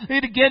gave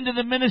it again to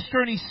the minister,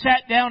 and he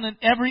sat down, and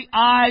every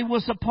eye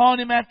was upon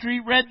him after he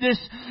read this,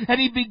 and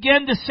he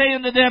began to say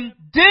unto them,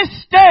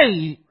 "This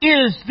day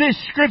is this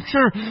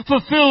scripture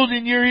fulfilled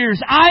in your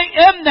ears." I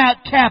am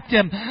that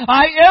captain.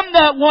 I am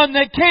that one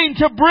that came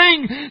to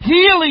bring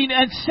healing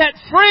and set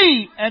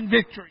free and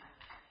victory.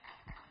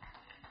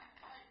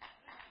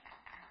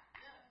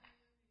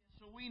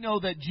 So we know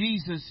that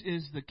Jesus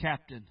is the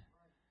captain,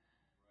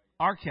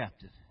 our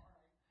captain.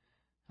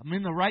 I'm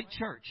in the right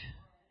church.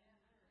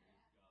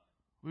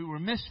 We were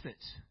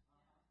misfits.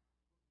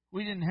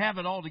 We didn't have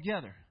it all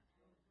together.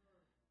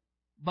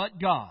 But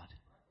God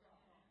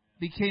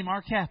became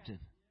our captain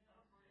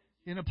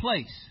in a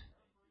place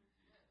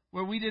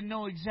where we didn't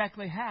know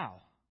exactly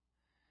how.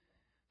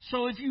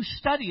 So if you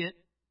study it,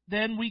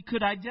 then we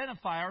could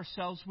identify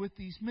ourselves with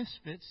these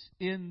misfits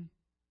in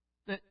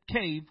the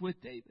cave with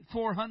David.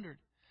 400.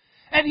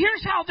 And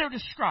here's how they're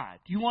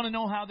described. You want to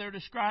know how they're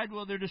described?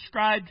 Well, they're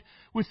described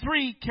with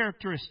three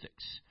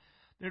characteristics.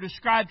 They're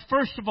described,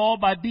 first of all,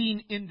 by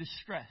being in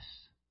distress.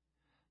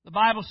 The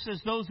Bible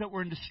says those that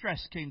were in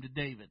distress came to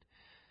David.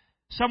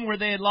 Somewhere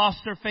they had lost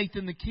their faith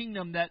in the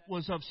kingdom that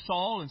was of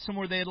Saul, and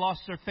somewhere they had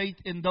lost their faith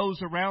in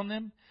those around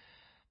them.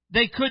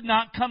 They could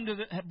not come to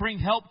bring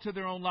help to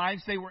their own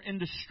lives. They were in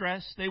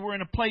distress. They were in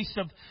a place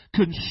of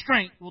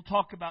constraint. We'll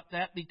talk about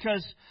that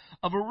because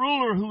of a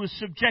ruler who was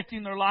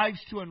subjecting their lives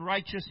to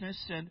unrighteousness,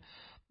 and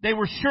they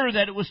were sure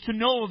that it was to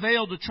no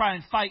avail to try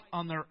and fight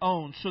on their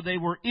own. So they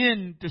were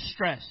in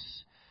distress.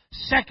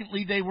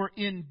 Secondly, they were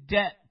in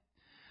debt.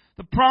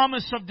 The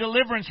promise of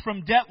deliverance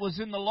from debt was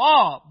in the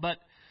law, but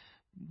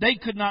they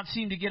could not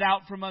seem to get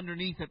out from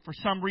underneath it. For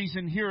some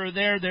reason here or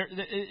there,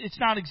 it's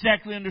not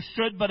exactly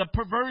understood, but a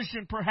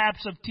perversion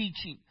perhaps of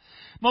teaching.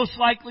 Most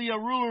likely a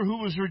ruler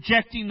who was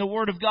rejecting the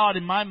Word of God,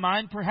 in my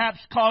mind, perhaps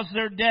caused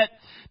their debt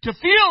to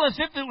feel as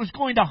if it was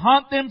going to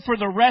haunt them for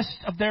the rest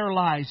of their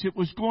lives. It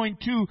was going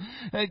to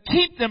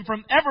keep them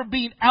from ever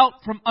being out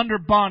from under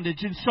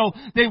bondage. And so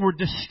they were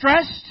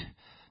distressed.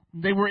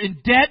 They were in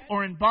debt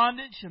or in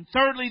bondage. And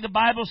thirdly, the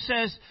Bible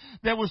says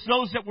there was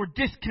those that were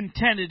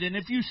discontented. And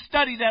if you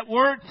study that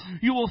word,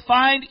 you will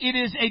find it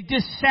is a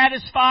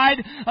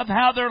dissatisfied of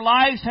how their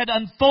lives had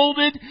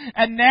unfolded.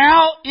 And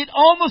now it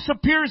almost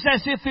appears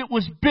as if it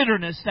was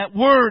bitterness. That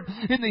word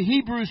in the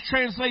Hebrew is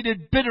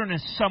translated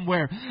bitterness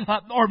somewhere,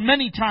 or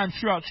many times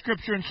throughout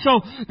Scripture. And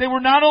so they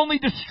were not only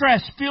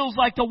distressed, feels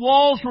like the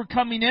walls were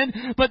coming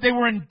in, but they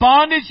were in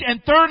bondage.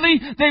 And thirdly,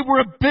 they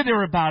were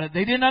bitter about it.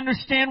 They didn't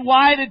understand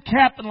why it had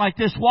happened like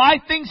this, why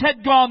things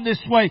had gone this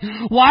way,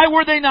 why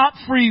were they not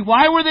free,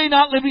 why were they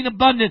not living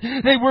abundant.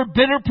 They were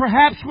bitter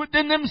perhaps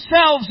within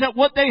themselves at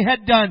what they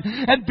had done,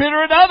 and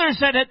bitter at others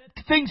that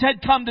things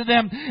had come to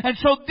them. And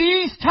so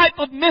these type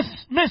of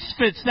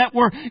misfits that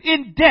were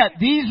in debt,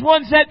 these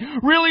ones that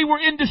really were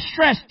in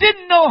distress,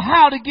 didn't know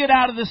how to get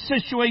out of the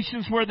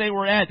situations where they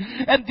were at.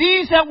 And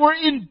these that were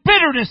in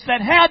bitterness,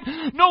 that had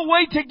no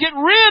way to get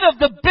rid of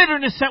the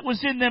bitterness that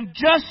was in them,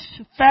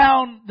 just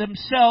found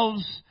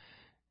themselves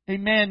a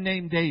man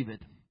named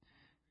David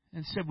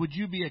and said, would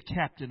you be a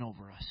captain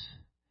over us?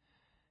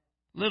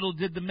 Little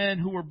did the men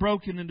who were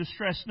broken and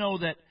distressed know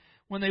that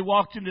when they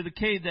walked into the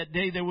cave that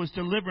day, there was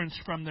deliverance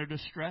from their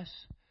distress.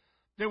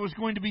 There was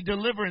going to be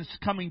deliverance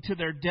coming to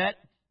their debt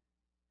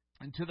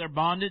and to their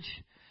bondage,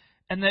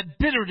 and that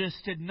bitterness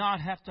did not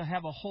have to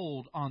have a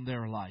hold on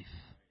their life.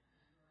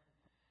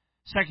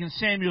 2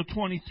 Samuel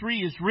 23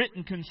 is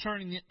written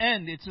concerning the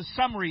end. It's a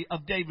summary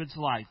of David's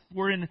life.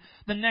 We're in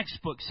the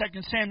next book,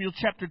 2 Samuel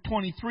chapter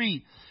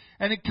 23.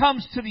 And it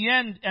comes to the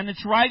end, and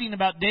it's writing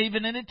about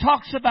David, and it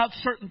talks about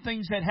certain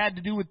things that had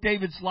to do with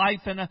David's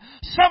life, and a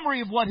summary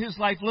of what his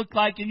life looked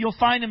like. And you'll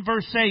find in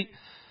verse 8,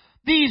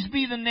 these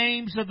be the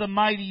names of the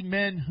mighty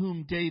men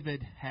whom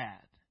David had.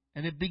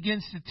 And it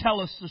begins to tell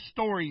us the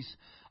stories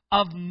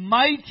of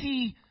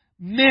mighty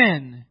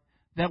men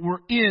that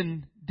were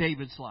in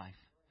David's life.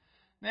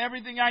 Now,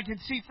 everything I can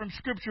see from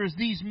Scripture is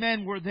these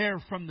men were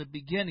there from the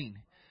beginning.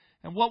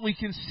 And what we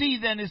can see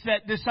then is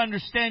that this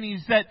understanding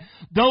is that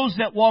those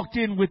that walked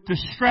in with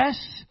distress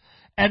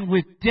and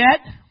with debt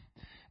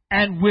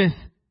and with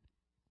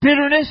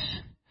bitterness,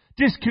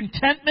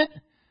 discontentment,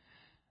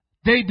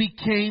 they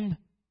became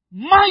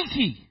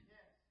mighty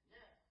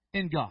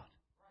in God.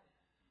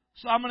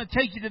 So I'm going to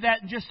take you to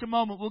that in just a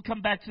moment. We'll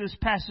come back to this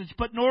passage.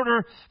 But in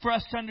order for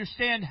us to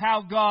understand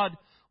how God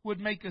would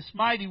make us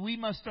mighty, we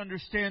must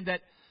understand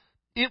that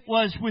it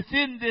was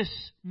within this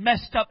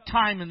messed up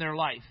time in their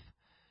life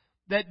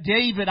that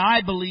David, I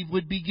believe,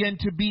 would begin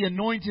to be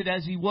anointed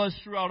as he was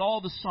throughout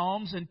all the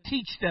Psalms and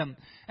teach them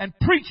and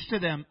preach to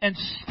them and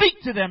speak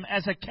to them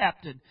as a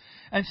captain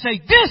and say,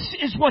 this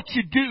is what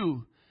you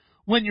do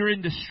when you're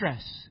in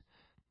distress.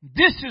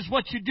 This is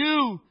what you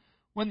do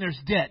when there's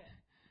debt.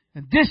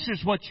 And this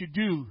is what you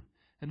do.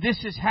 And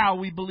this is how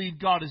we believe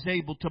God is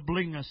able to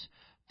bring us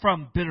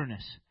from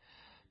bitterness.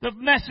 The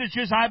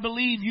messages I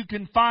believe you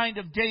can find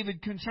of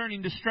David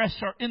concerning distress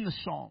are in the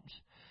Psalms.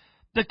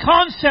 The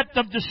concept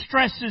of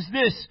distress is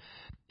this.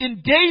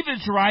 In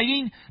David's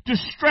writing,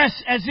 distress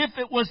as if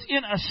it was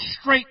in a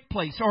straight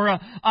place or a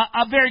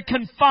very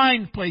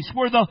confined place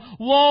where the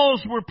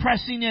walls were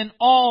pressing in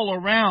all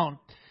around.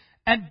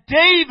 And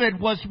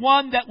David was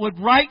one that would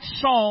write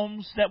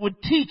psalms that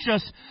would teach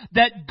us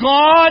that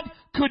God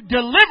could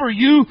deliver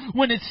you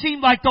when it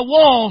seemed like the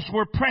walls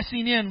were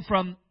pressing in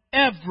from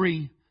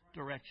every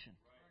direction.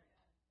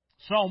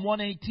 Psalm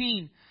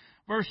 118,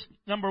 verse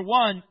number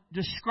 1,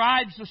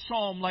 describes the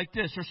psalm like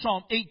this, or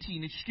Psalm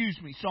 18,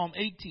 Psalm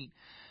 18.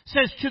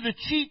 Says, to the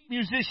chief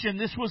musician,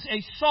 this was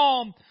a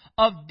psalm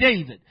of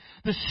David,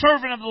 the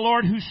servant of the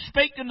Lord, who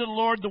spake unto the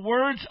Lord the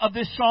words of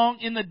this song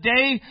in the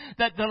day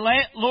that the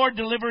Lord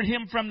delivered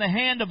him from the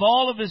hand of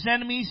all of his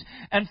enemies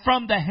and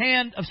from the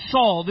hand of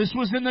Saul. This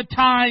was in the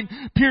time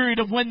period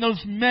of when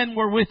those men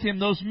were with him,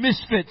 those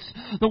misfits,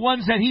 the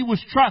ones that he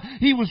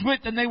was with,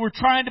 and they were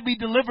trying to be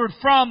delivered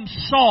from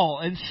Saul.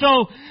 And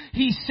so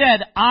he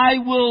said, I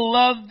will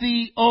love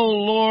thee, O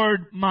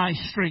Lord, my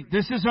strength.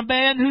 This is a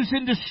man who's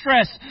in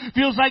distress.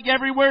 Feels like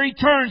everywhere he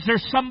turns,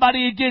 there's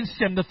somebody against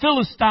him. The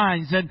Philistines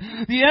and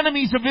the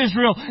enemies of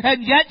Israel.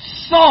 And yet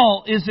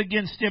Saul is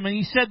against him. And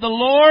he said, the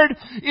Lord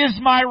is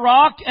my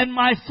rock and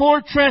my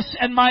fortress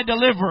and my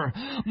deliverer,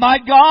 my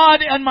God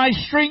and my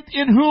strength,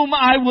 in whom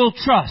I will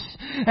trust.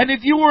 And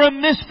if you were a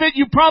misfit,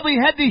 you probably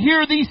had to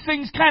hear these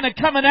things kind of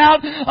coming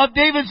out of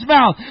David's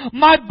mouth.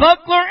 My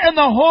buckler and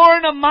the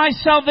horn of my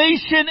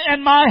salvation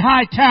and my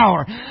high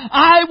tower.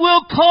 I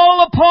will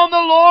call upon the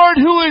Lord,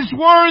 who is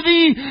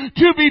worthy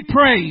to be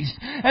praised.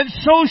 And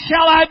so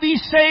shall I be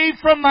saved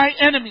from my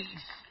enemies.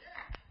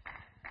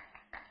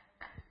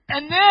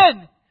 And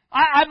then,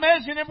 I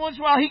imagine every once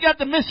in a while he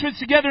got the misfits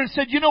together and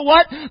said, you know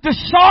what? The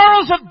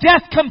sorrows of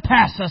death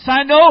compass us.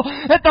 I know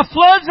that the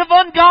floods of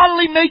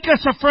ungodly make us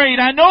afraid.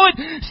 I know it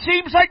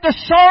seems like the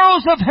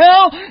sorrows of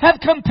hell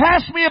have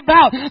compassed me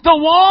about. The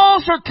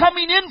walls are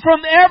coming in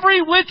from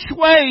every which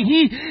way.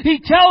 He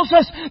tells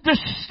us the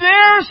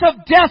snares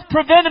of death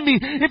prevented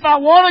me. If I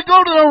want to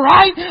go to the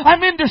right,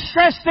 I'm in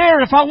distress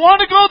there. If I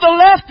want to go to the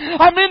left,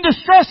 I'm in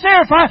distress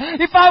there.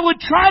 If I would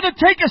try to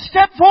take a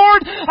step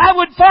forward, I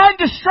would find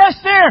distress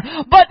there.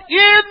 But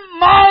in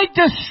my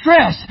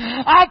distress,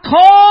 I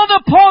called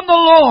upon the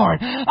Lord.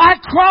 I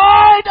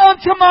cried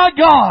unto my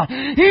God.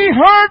 He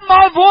heard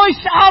my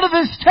voice out of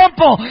His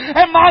temple,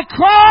 and my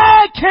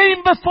cry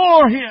came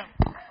before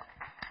Him.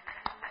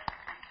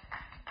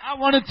 I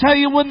want to tell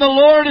you, when the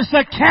Lord is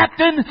the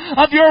captain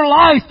of your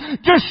life,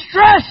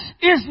 distress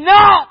is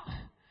not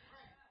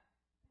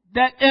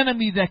that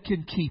enemy that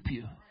can keep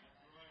you.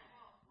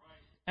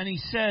 And He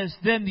says,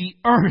 then the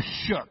earth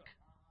shook.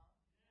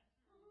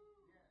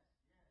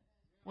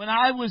 When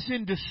I was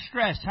in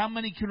distress, how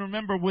many can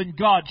remember when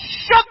God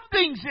shook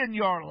things in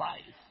your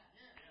life?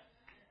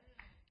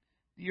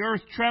 The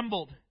earth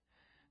trembled.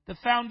 The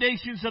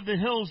foundations of the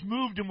hills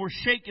moved and were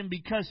shaken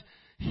because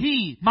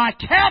He, my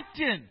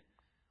captain,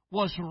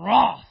 was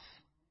wroth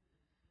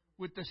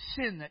with the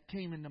sin that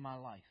came into my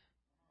life.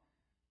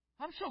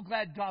 I'm so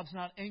glad God's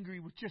not angry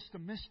with just the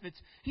misfits.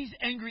 He's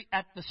angry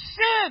at the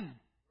sin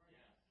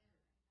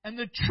and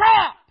the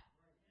trap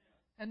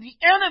and the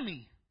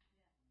enemy.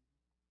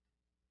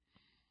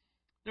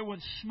 There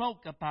was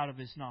smoke up out of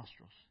His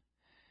nostrils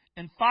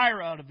and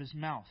fire out of His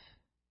mouth.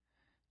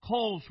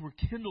 Coals were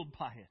kindled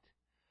by it.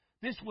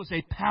 This was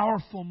a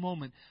powerful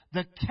moment.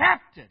 The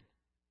captain,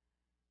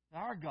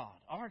 our God,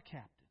 our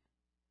captain.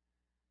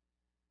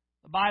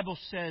 The Bible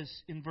says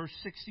in verse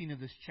 16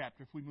 of this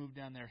chapter, if we move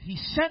down there, He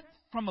sent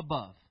from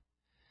above.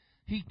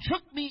 He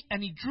took me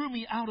and He drew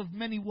me out of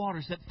many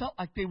waters that felt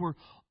like they were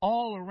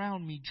all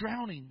around me,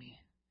 drowning me.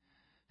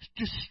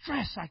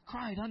 Distress, I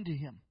cried unto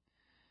Him.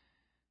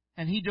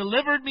 And He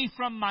delivered me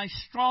from my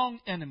strong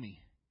enemy,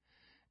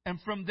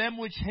 and from them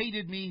which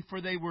hated me,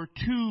 for they were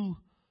too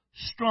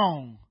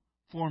strong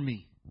for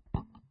me.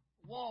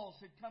 Walls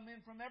had come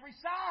in from every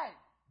side.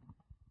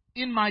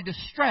 In my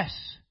distress,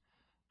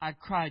 I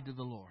cried to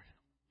the Lord,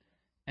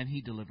 and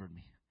He delivered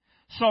me.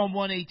 Psalm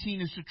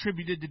 118 is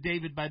attributed to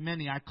David by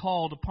many. I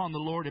called upon the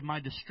Lord in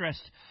my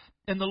distress,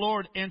 and the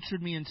Lord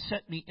answered me and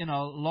set me in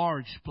a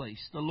large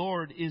place. The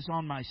Lord is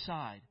on my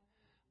side.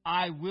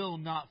 I will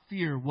not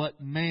fear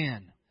what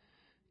man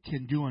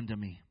can do unto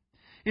me.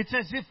 It's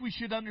as if we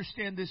should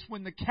understand this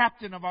when the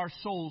captain of our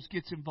souls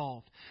gets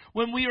involved.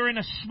 When we are in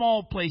a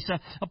small place,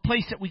 a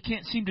place that we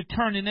can't seem to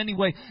turn in any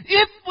way.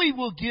 If we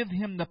will give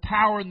Him the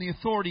power and the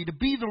authority to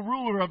be the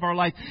ruler of our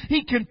life,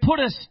 He can put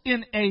us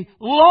in a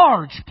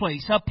large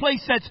place. A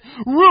place that's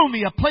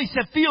roomy. A place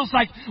that feels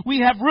like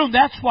we have room.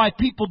 That's why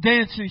people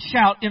dance and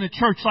shout in a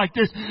church like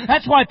this.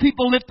 That's why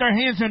people lift their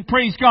hands and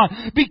praise God.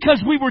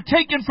 Because we were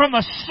taken from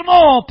a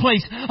small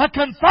place, a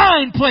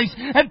confined place,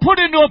 and put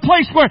into a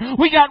place where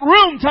we got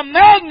room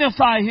to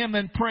magnify Him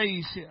and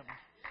praise Him.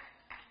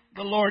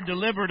 The Lord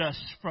delivered us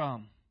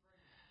from.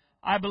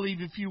 I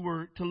believe if you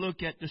were to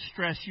look at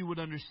distress, you would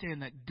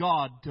understand that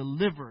God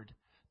delivered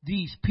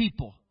these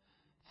people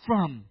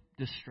from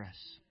distress.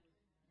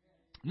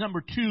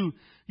 Number 2,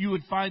 you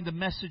would find the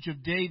message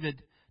of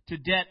David to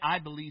debt, I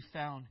believe,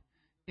 found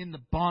in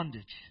the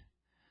bondage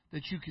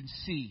that you can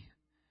see.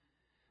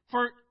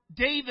 For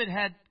David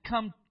had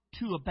come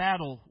to a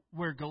battle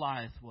where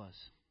Goliath was.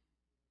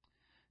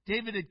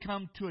 David had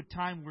come to a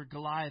time where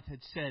Goliath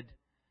had said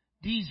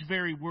these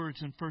very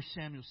words in 1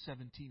 Samuel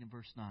 17 and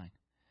verse 9.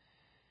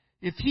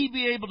 If he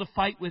be able to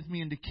fight with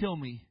me and to kill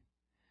me,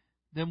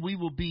 then we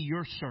will be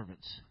your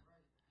servants.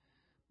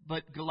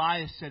 But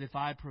Goliath said, if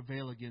I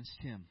prevail against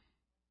him,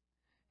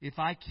 if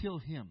I kill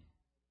him,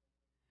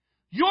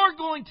 you're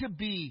going to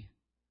be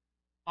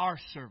our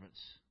servants.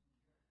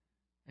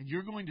 And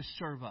you're going to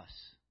serve us.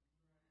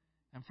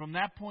 And from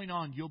that point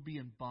on, you'll be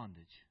in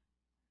bondage.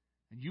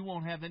 And you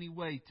won't have any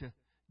way to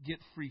get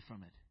free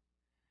from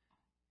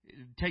it. It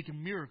would take a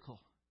miracle.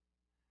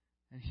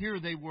 And here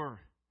they were.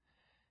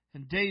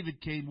 And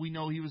David came. We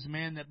know he was a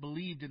man that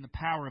believed in the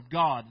power of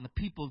God. And the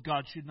people of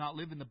God should not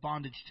live in the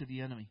bondage to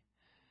the enemy.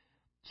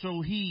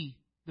 So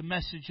the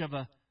message of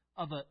a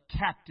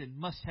captain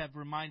must have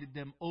reminded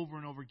them over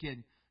and over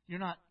again, you're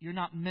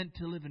not meant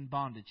to live in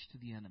bondage to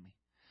the enemy.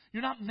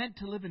 You're not meant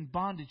to live in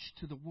bondage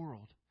to the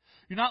world.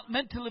 You're not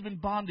meant to live in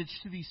bondage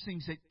to these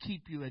things that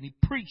keep you. And he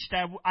preached,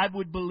 I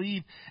would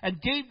believe,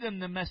 and gave them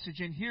the message.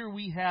 And here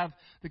we have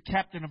the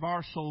captain of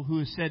our soul who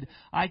has said,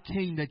 I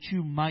came that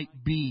you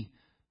might be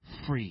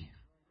free.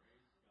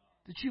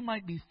 That you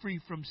might be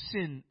free from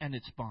sin and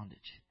its bondage.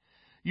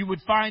 You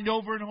would find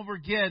over and over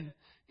again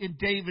in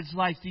David's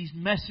life these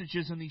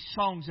messages and these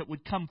songs that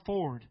would come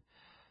forward.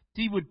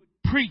 He would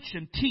preach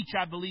and teach,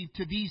 I believe,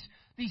 to these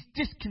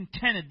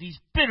discontented, these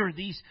bitter,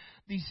 these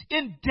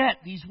in debt,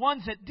 these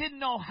ones that didn't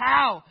know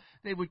how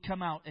they would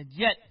come out, and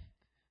yet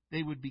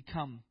they would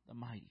become the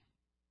mighty.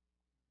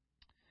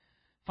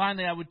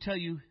 Finally, I would tell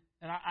you,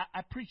 and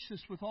I preach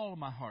this with all of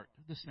my heart,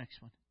 this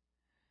next one.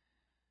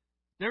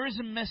 There is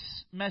a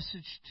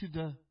message to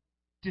the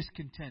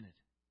discontented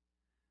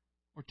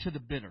or to the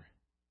bitter.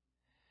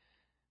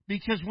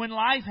 Because when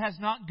life has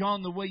not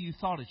gone the way you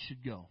thought it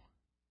should go,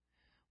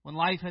 when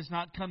life has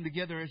not come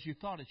together as you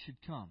thought it should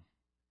come,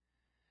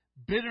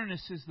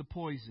 bitterness is the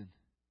poison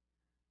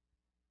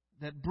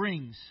that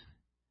brings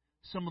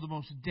some of the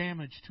most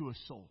damage to a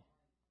soul.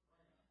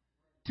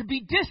 To be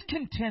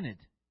discontented.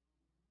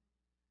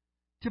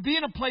 To be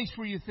in a place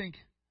where you think,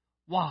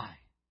 why?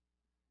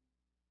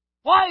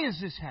 Why has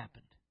this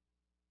happened?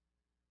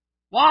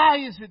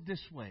 Why is it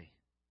this way?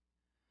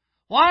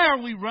 Why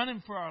are we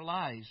running for our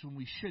lives when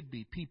we should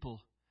be people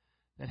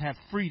that have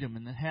freedom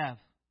and that have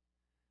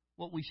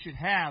what we should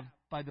have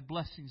by the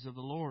blessings of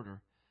the Lord,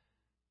 or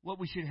what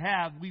we should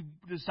have, we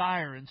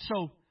desire. And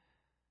so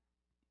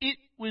it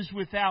was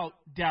without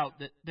doubt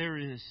that there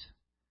is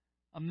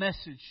a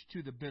message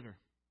to the bitter.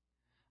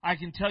 I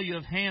can tell you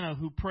of Hannah,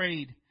 who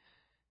prayed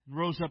and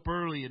rose up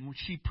early, and when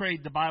she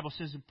prayed, the Bible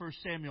says in 1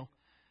 Samuel,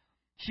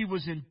 she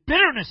was in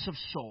bitterness of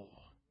soul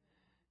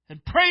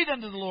and prayed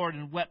unto the Lord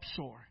and wept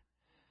sore.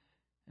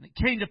 And it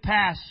came to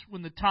pass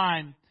when the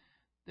time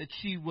that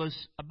she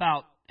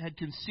had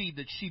conceived,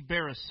 that she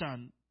bare a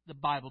son, the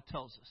Bible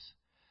tells us.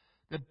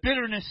 That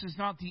bitterness is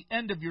not the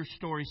end of your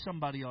story.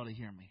 Somebody ought to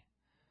hear me.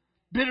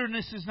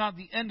 Bitterness is not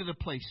the end of the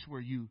place where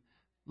you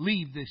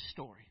leave this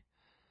story.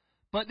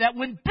 But that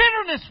when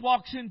bitterness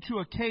walks into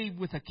a cave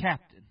with a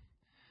captain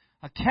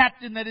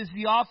that is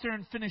the author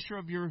and finisher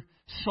of your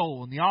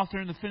soul and the author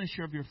and the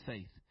finisher of your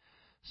faith,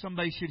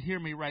 somebody should hear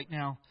me right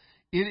now.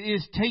 It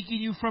is taking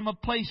you from a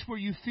place where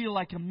you feel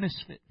like a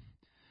misfit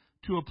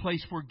to a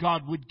place where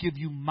God would give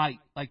you might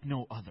like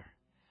no other.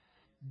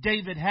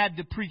 David had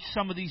to preach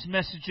some of these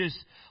messages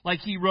like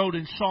he wrote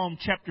in Psalm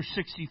chapter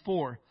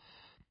 64.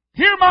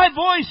 Hear my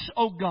voice,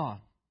 O God,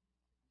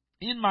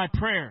 in my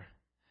prayer.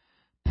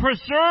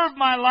 Preserve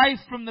my life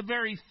from the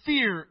very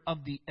fear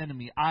of the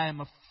enemy. I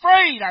am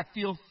afraid. I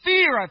feel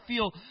fear. I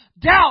feel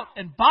doubt.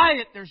 And by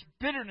it, there's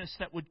bitterness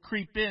that would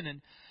creep in.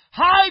 And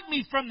hide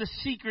me from the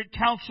secret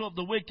counsel of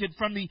the wicked,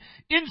 from the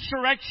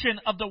insurrection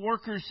of the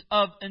workers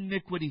of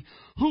iniquity,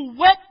 who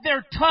whet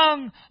their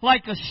tongue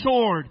like a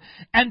sword,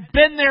 and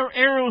bend their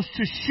arrows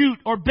to shoot,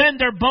 or bend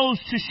their bows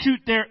to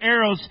shoot their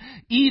arrows,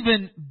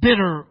 even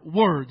bitter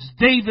words.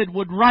 David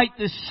would write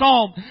this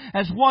psalm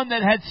as one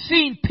that had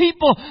seen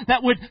people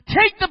that would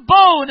take the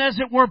bow and, as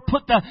it were,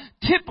 put the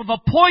tip of a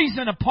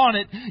poison upon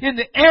it, in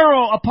the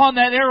arrow, upon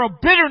that arrow,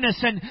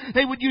 bitterness, and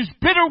they would use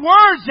bitter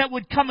words that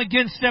would come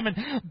against them, and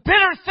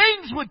bitter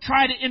things would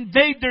try to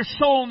invade their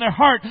soul and their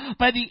heart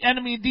by the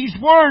enemy. These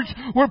words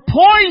were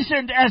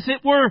poisoned, as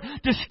it were,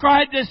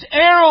 described as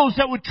arrows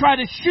that would try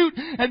to shoot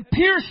and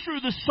pierce through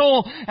the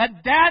soul. And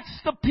that's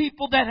the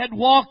people that had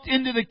walked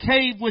into the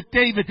cave with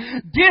David,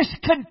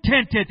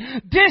 discontented,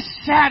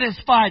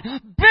 dissatisfied,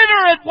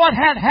 bitter at what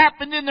had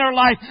happened in their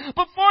life.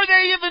 Before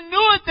they even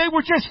knew it, they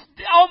were just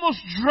almost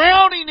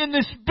drowning in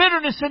this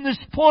bitterness and this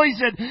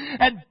poison.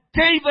 And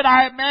David,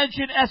 I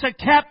imagine, as a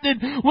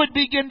captain, would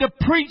begin to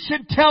preach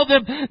and tell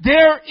them,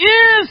 there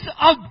is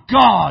a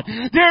God.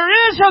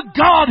 There is a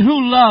God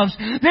who loves.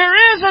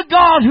 There is a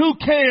God who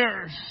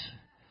cares.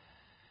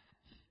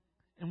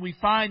 And we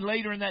find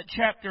later in that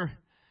chapter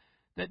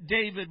that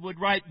David would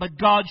write, but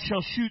God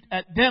shall shoot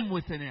at them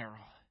with an arrow.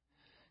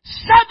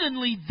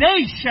 Suddenly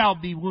they shall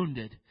be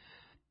wounded.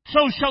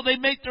 So shall they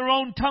make their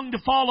own tongue to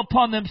fall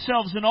upon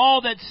themselves, and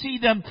all that see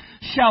them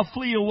shall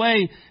flee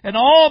away. And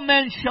all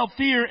men shall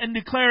fear and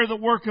declare the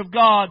work of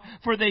God,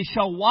 for they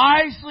shall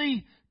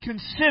wisely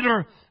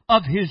consider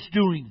of His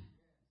doing.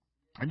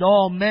 And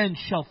all men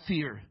shall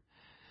fear.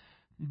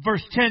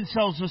 Verse 10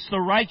 tells us, the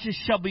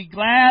righteous shall be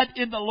glad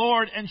in the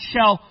Lord and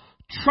shall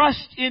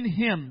trust in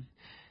Him.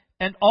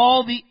 And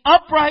all the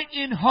upright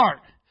in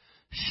heart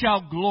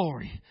shall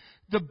glory.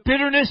 The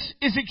bitterness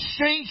is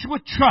exchanged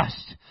with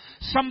trust.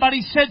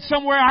 Somebody said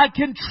somewhere, I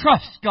can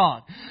trust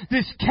God.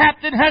 This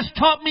captain has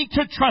taught me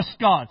to trust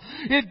God.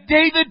 If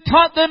David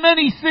taught them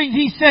anything,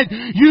 he said,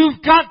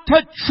 you've got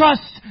to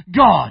trust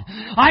God.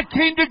 I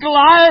came to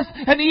Goliath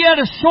and he had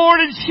a sword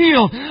and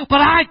shield,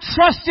 but I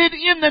trusted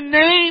in the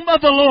name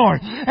of the Lord.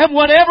 And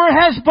whatever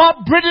has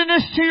brought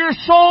bitterness to your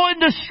soul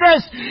and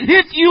distress,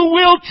 if you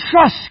will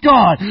trust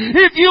God,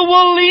 if you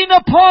will lean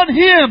upon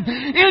Him,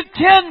 it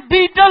can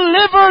be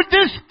delivered.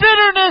 This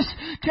bitterness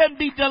can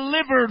be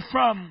delivered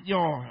from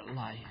your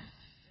life.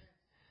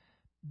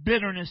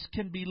 Bitterness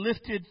can be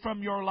lifted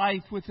from your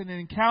life with an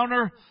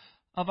encounter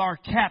of our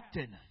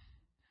captain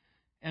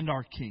and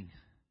our king.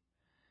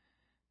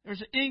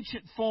 There's an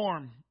ancient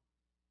form,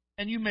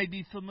 and you may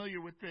be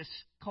familiar with this,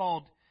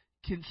 called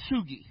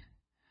kintsugi.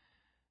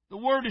 The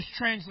word is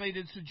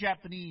translated, it's a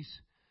Japanese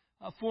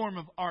form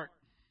of art,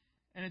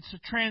 and it's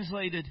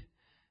translated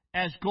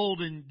as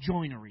golden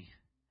joinery.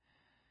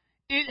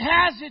 It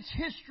has its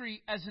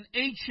history as an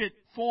ancient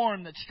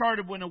form that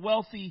started when a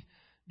wealthy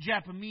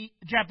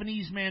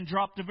Japanese man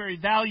dropped a very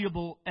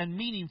valuable and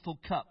meaningful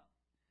cup.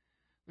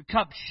 The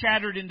cup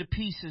shattered into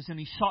pieces, and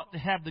he sought to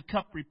have the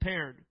cup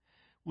repaired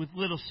with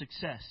little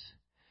success.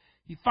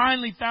 He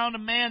finally found a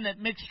man that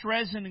mixed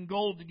resin and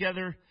gold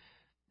together,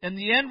 and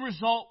the end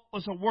result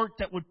was a work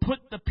that would put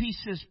the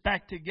pieces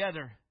back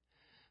together.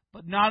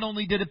 But not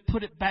only did it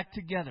put it back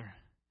together,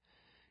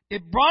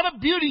 it brought a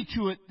beauty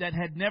to it that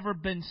had never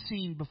been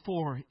seen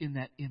before in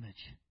that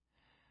image.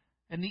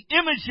 And the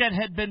image that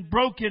had been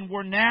broken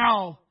were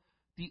now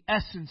the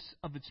essence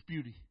of its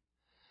beauty.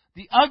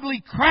 The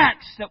ugly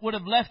cracks that would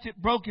have left it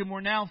broken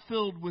were now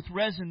filled with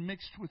resin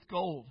mixed with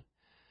gold.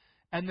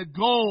 And the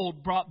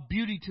gold brought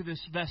beauty to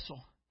this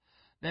vessel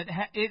that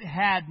it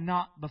had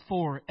not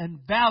before, and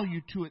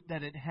value to it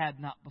that it had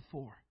not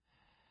before.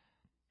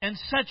 And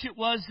such it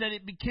was that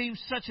it became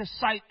such a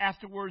sight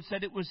afterwards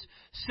that it was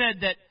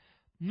said that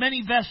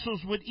many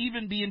vessels would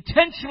even be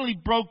intentionally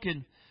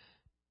broken,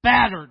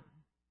 battered,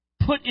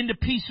 put into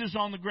pieces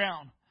on the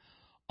ground,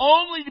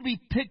 only to be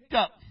picked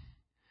up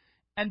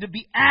and to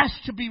be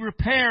asked to be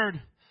repaired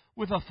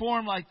with a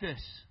form like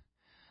this.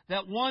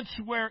 That once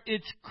where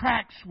its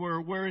cracks were,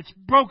 where its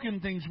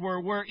broken things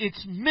were, where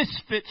its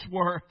misfits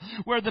were,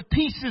 where the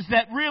pieces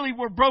that really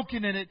were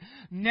broken in it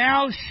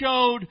now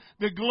showed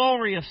the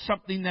glory of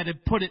something that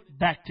had put it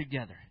back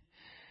together.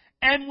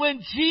 And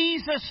when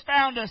Jesus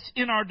found us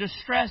in our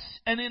distress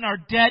and in our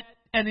debt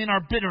and in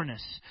our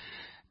bitterness,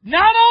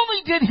 not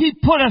only did He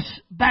put us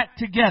back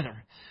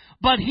together,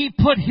 but He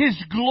put His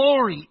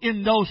glory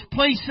in those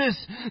places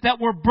that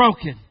were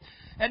broken.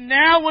 And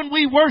now when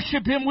we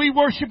worship Him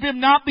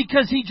not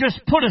because He just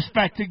put us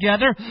back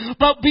together,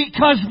 but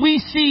because we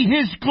see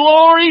His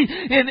glory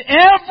in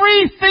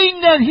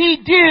everything that He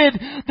did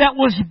that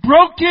was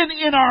broken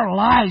in our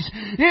lives.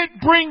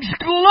 It brings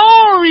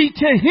glory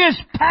to His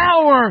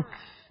power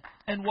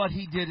and what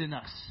He did in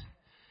us.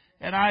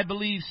 And I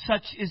believe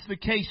such is the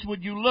case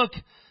when you look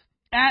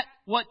at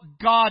what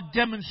God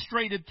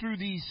demonstrated through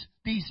these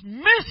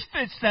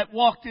misfits that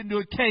walked into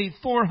a cave,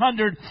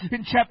 400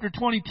 in chapter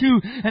 22,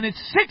 and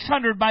it's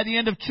 600 by the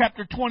end of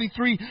chapter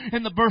 23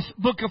 in the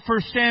book of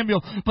 1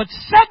 Samuel. But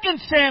 2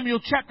 Samuel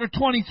chapter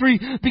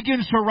 23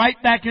 begins to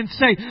write back and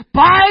say,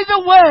 by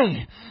the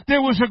way,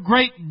 there was a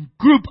great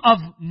group of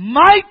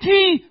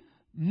mighty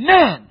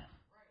men.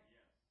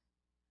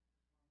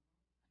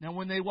 Now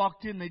when they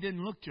walked in, they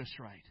didn't look just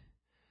right.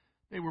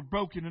 They were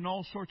broken in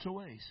all sorts of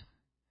ways.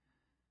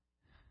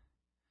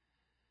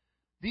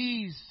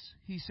 These,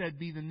 he said,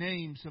 be the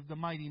names of the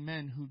mighty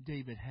men who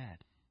David had.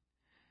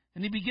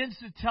 And he begins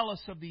to tell us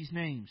of these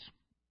names.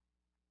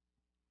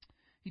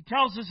 He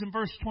tells us in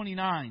verse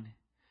 29,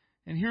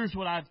 and here's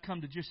what I've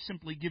come to just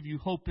simply give you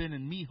hope in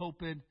and me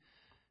hope in,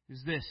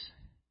 is this.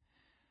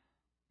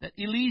 That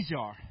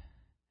Eleazar,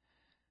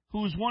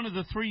 who was one of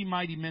the three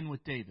mighty men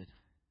with David,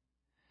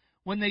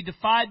 when they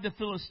defied the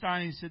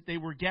Philistines, that they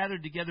were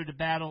gathered together to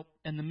battle,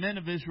 and the men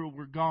of Israel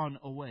were gone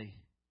away.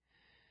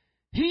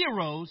 He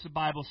arose, the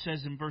Bible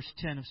says in verse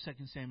 10 of 2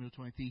 Samuel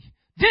 23,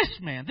 this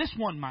man, this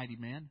one mighty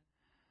man,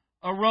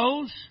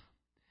 arose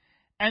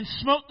and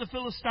smote the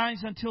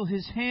Philistines until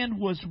his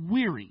hand was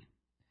weary,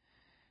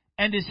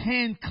 and his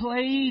hand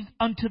clave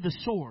unto the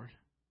sword.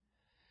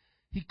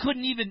 He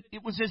couldn't even,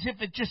 it was as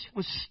if it just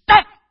was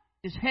stuck.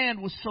 His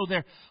hand was so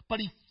there.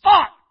 But he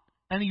fought,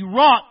 and he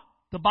wrought,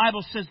 the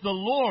Bible says the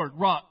Lord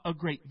wrought a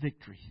great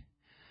victory.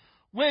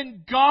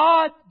 When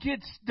God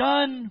gets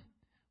done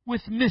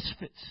with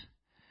misfits,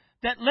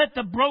 that let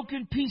the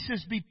broken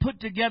pieces be put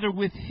together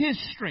with His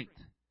strength,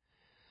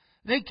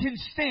 they can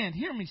stand.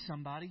 Hear me,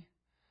 somebody.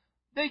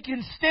 They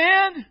can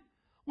stand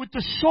with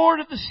the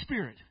sword of the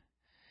Spirit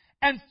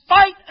and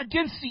fight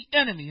against the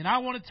enemy. And I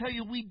want to tell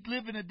you, we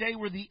live in a day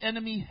where the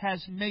enemy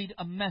has made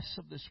a mess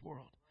of this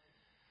world.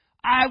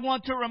 I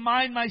want to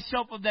remind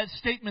myself of that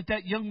statement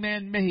that young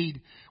man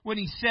made when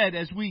he said,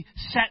 as we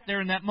sat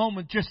there in that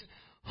moment, just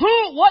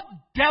What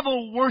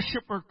devil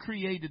worshiper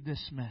created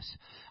this mess?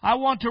 I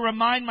want to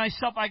remind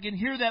myself, I can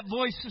hear that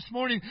voice this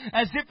morning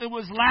as if it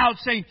was loud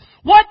saying,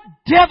 what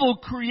devil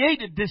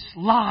created this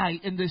lie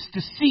and this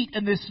deceit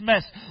and this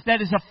mess that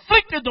has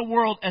afflicted the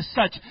world as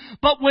such?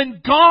 But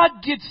when God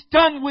gets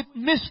done with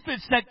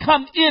misfits that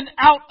come in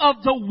out of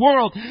the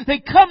world, they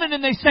come in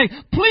and they say,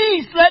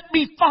 please let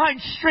me find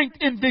strength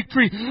in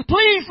victory.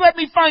 Please let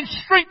me find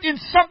strength in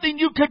something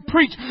you could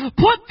preach.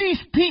 Put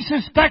these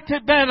pieces back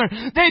together.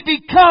 They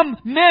become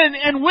men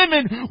and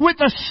women with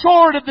the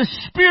sword of the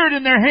Spirit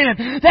in their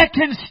hand that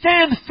can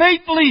stand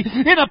faithfully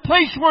in a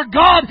place where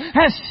God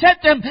has set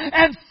them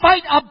and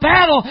fight a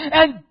battle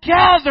and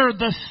gather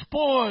the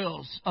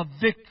spoils of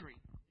victory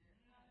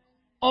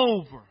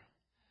over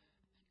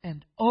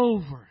and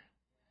over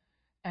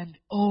and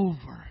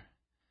over.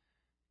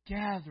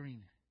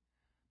 Gathering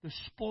the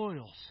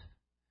spoils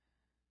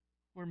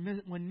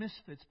when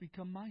misfits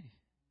become mighty.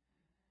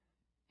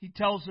 He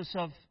tells us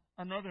of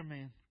another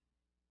man,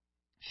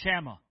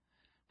 Shammah.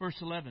 Verse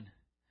 11.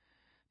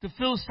 The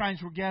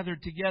Philistines were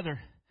gathered together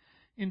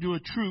into a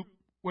troop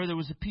where there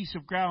was a piece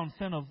of ground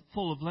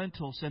full of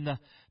lentils, and the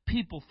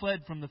people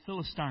fled from the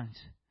Philistines.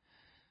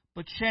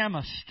 But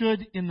Shammah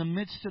stood in the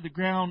midst of the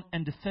ground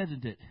and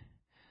defended it,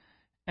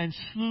 and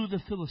slew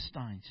the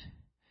Philistines.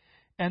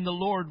 And the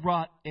Lord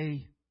wrought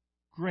a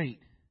great.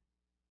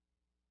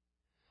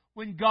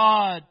 When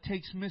God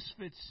takes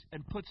misfits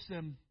and puts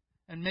them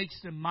and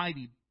makes them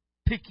mighty,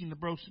 picking the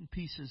broken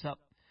pieces up,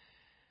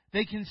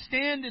 they can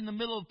stand in the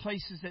middle of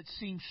places that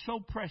seem so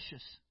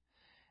precious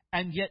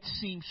and yet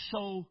seem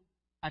so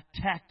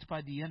attacked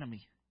by the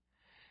enemy.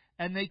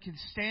 And they can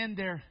stand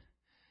there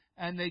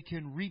and they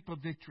can reap a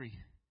victory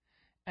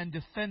and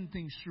defend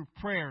things through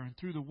prayer and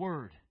through the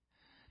Word.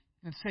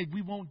 And say,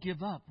 we won't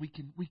give up. We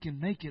can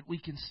make it. We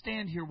can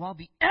stand here while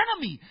the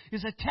enemy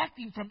is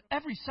attacking from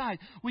every side.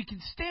 We can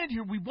stand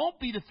here. We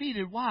won't be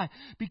defeated. Why?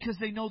 Because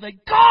they know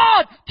that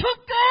God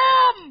took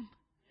them.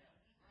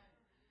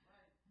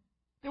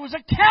 There was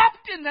a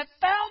captain that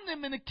found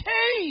them in a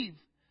cave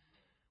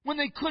when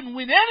they couldn't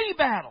win any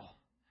battle.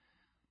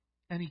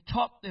 And he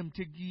taught them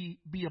to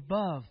be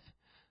above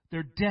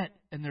their debt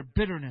and their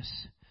bitterness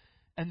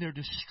and their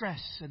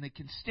distress. And they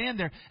can stand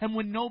there. And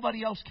when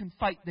nobody else can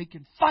fight, they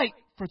can fight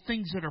for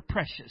things that are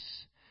precious.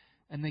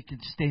 And they can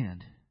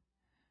stand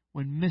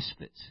when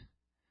misfits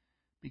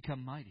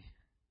become mighty.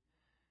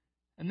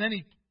 And then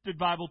the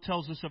Bible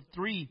tells us of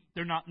 3.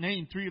 They're not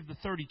named. 3 of the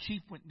 30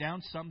 chief went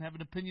down. Some have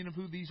an opinion of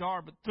who these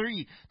are, but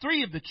 3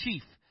 of the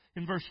chief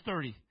in verse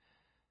 30.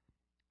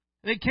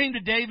 They came to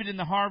David in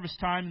the harvest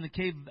time in the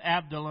cave of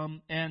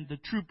Adullam, and the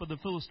troop of the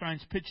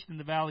Philistines pitched in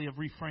the valley of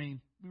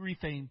Rephaim.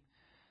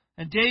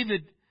 And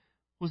David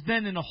was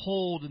then in a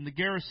hold, and the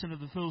garrison of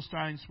the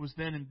Philistines was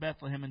then in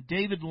Bethlehem. And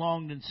David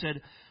longed and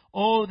said,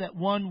 "Oh, that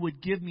one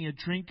would give me a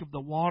drink of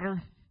the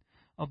water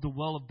of the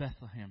well of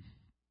Bethlehem,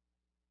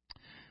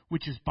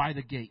 which is by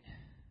the gate."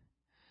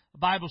 The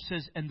Bible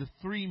says, and the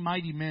 3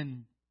 mighty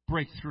men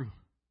break through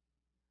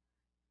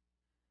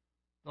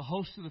the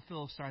host of the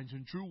Philistines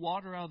and drew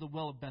water out of the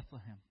well of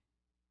Bethlehem.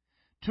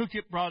 Took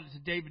it, brought it to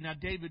David. Now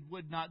David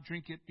would not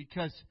drink it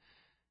because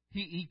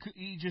he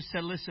just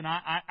said, listen,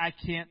 I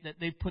can't, that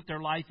they've put their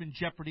life in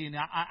jeopardy and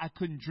I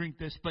couldn't drink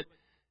this. But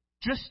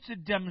just to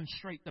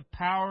demonstrate the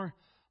power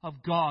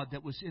of God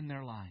that was in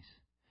their lives,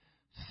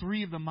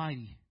 3 of the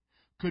mighty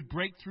could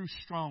break through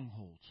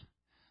strongholds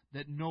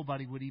that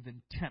nobody would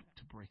even tempt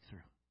to break through.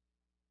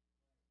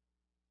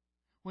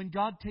 When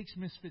God takes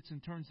misfits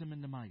and turns them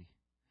into mighty,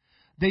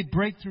 they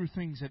break through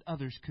things that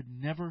others could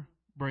never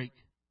break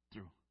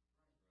through.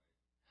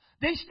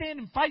 They stand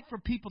and fight for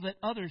people that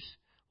others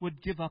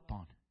would give up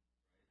on.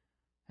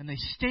 And they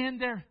stand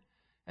there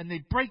and they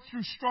break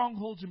through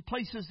strongholds in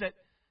places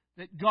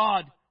that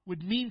God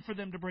would mean for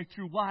them to break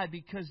through. Why?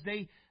 Because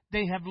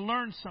they have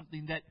learned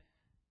something, that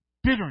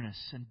bitterness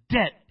and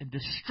debt and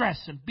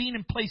distress and being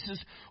in places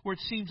where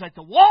it seems like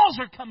the walls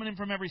are coming in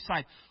from every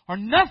side are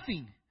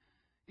nothing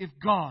if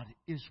God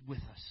is with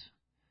us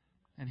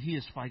and He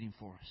is fighting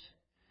for us.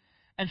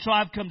 And so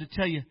I've come to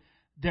tell you,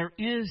 there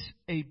is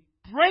a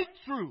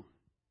breakthrough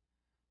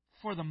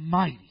for the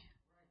mighty,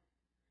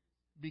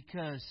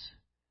 because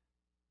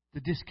the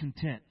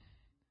discontent,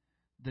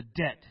 the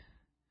debt,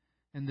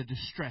 and the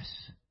distress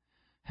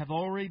have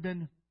already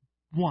been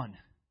won,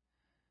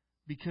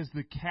 because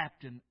the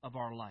captain of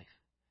our life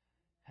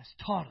has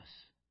taught us.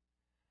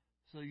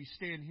 So you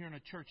stand here in a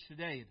church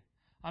today, and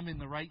I'm in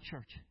the right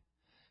church.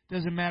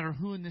 Doesn't matter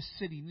who in this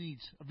city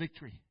needs a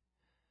victory.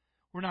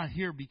 We're not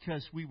here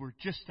because we were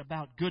just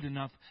about good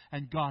enough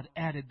and God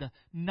added the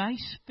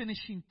nice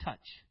finishing touch.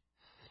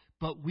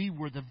 But we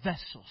were the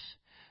vessels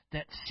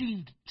that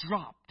seemed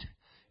dropped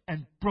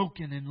and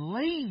broken and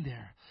laying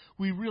there.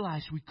 We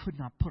realized we could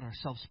not put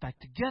ourselves back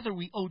together.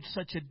 We owed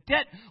such a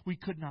debt we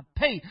could not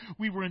pay.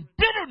 We were in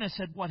bitterness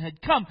at what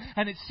had come,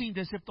 and it seemed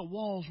as if the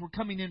walls were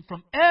coming in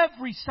from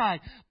every side.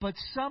 But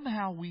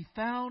somehow we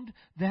found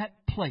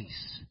that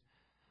place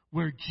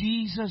where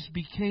Jesus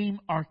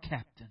became our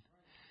captain.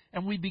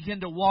 And we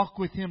begin to walk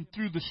with Him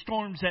through the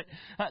storms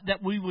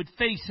that we would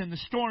face and the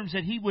storms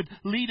that He would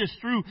lead us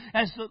through.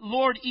 As the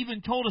Lord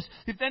even told us,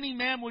 if any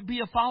man would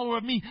be a follower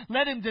of me,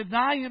 let him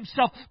deny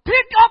himself. Pick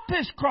up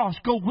his cross.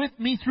 Go with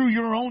me through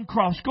your own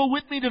cross. Go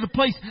with me to the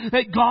place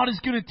that God is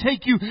going to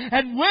take you.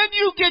 And when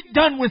you get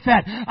done with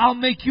that, I'll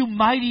make you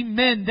mighty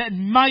men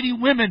and mighty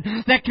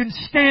women that can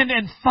stand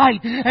and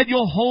fight. And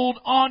you'll hold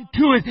on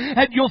to it.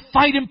 And you'll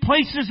fight in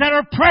places that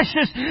are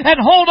precious. And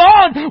hold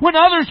on when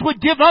others would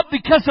give up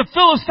because the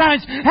Philistines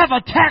have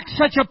attacked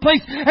such a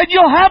place, and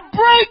you'll have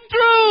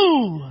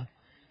breakthrough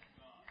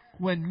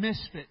when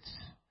misfits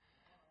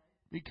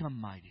become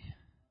mighty.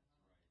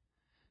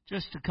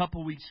 Just a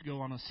couple weeks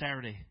ago on a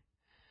Saturday,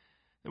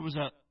 there was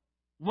a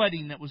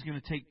wedding that was going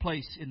to take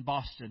place in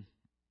Boston.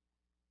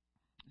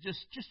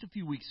 Just a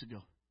few weeks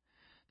ago.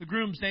 The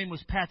groom's name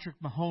was Patrick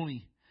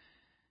Mahoney,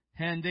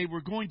 and they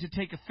were going to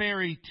take a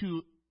ferry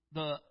to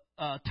the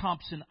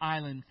Thompson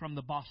Island from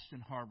the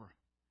Boston Harbor.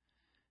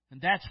 And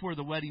that's where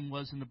the wedding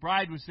was. And the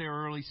bride was there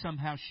early.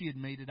 Somehow she had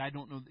made it. I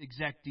don't know the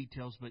exact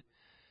details, but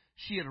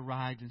she had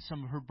arrived and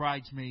some of her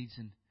bridesmaids.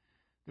 And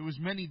there was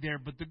many there.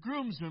 But the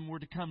groomsmen were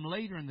to come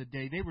later in the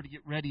day. They were to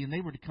get ready and they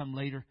were to come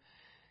later.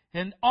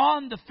 And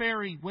on the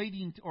ferry,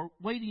 waiting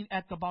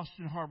at the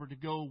Boston Harbor to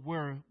go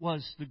where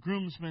was the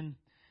groomsmen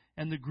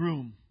and the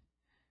groom.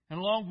 And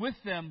along with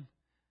them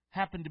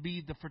happened to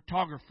be the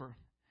photographer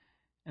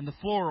and the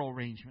floral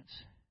arrangements.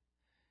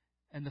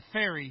 And the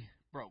ferry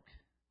broke.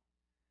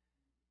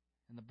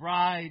 And the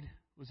bride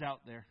was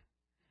out there.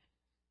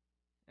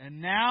 And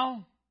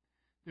now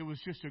there was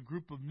just a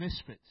group of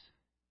misfits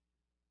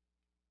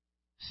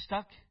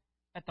stuck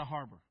at the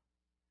harbor.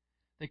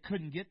 They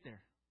couldn't get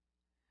there.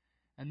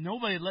 And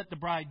nobody let the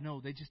bride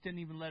know. They just didn't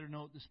even let her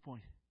know at this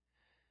point.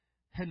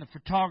 And the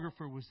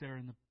photographer was there,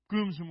 and the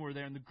groomsmen were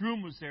there, and the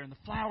groom was there, and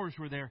the flowers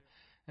were there,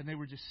 and they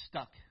were just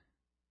stuck.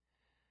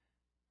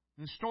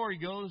 And the story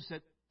goes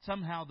that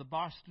somehow the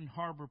Boston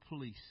Harbor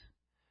Police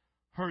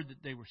heard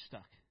that they were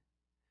stuck.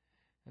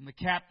 And the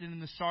captain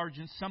and the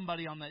sergeant,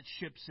 somebody on that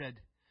ship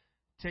said,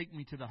 "Take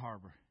me to the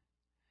harbor."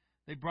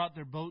 They brought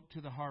their boat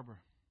to the harbor.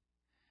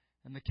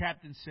 And the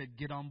captain said,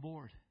 "Get on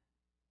board.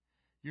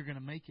 You're going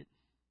to make it.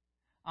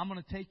 I'm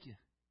going to take you."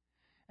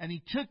 And he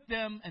took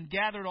them and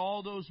gathered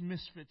all those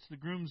misfits, the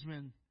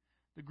groomsmen,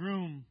 the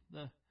groom,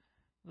 the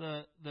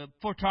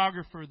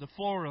photographer, the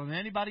floral, and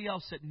anybody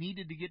else that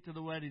needed to get to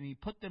the wedding. He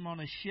put them on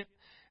a ship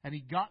and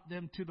he got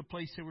them to the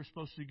place they were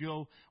supposed to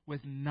go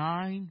with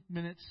 9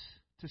 minutes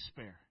to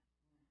spare.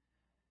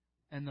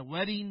 And the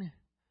wedding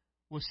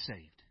was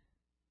saved.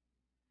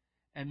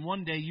 And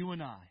one day you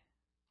and I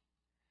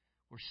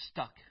were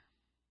stuck.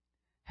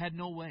 Had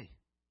no way.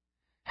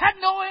 Had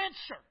no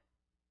answer.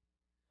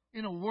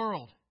 In a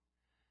world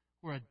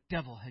where a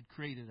devil had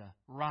created a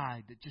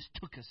ride that just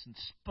took us and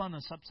spun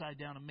us upside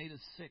down and made us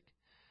sick.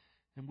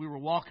 And we were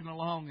walking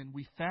along and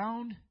we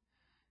found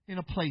in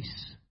a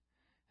place,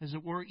 as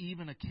it were,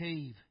 even a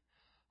cave.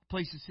 A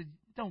place that said,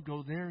 "Don't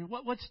go there.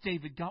 What's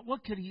David got?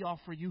 What could he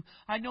offer you?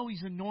 I know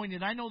he's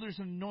anointed. I know there's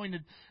an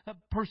anointed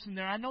person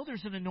there. I know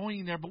there's an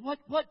anointing there. But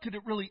what could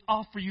it really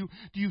offer you?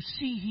 Do you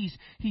see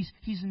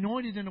he's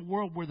anointed in a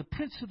world where the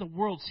prince of the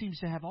world seems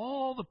to have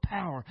all the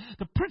power.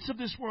 The prince of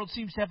this world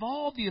seems to have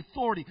all the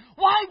authority.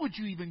 Why would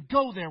you even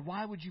go there?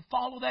 Why would you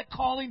follow that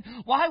calling?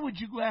 Why would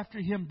you go after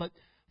him?" But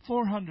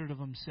 400 of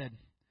them said,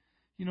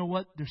 "You know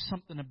what? There's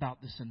something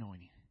about this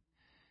anointing.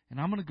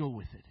 And I'm going to go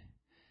with it."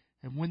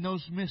 And when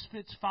those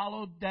misfits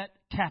followed that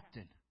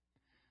captain,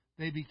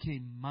 they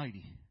became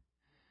mighty.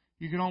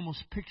 You can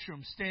almost picture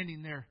him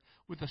standing there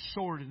with a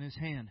sword in his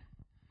hand.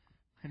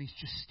 And he's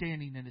just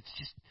standing, and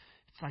it's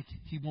like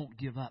he won't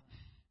give up.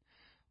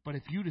 But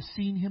if you'd have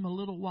seen him a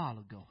little while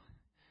ago,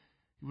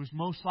 he was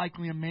most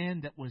likely a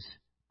man that was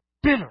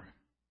bitter,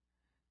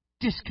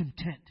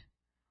 discontent,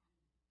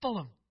 full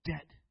of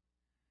debt,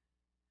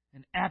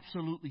 and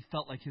absolutely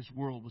felt like his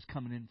world was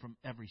coming in from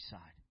every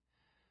side.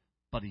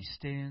 But he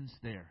stands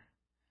there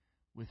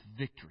with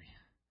victory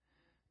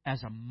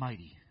as a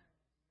mighty,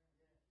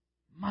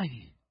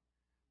 mighty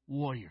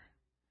warrior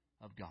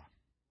of God.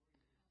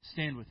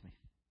 Stand with me.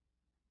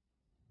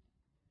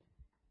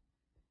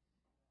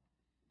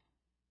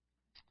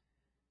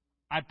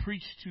 I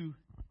preach to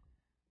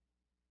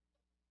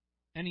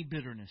any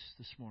bitterness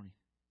this morning.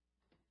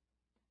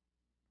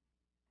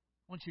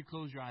 I want you to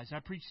close your eyes. I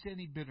preach to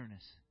any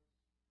bitterness.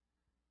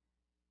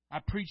 I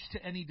preach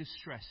to any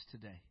distress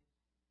today.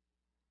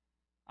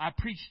 I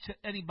preach to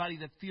anybody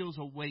that feels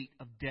a weight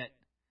of debt.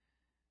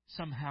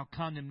 Somehow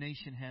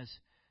condemnation has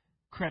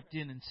crept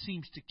in and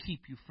seems to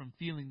keep you from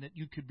feeling that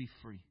you could be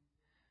free.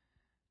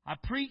 I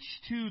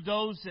preach to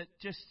those that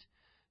just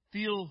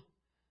feel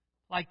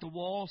like the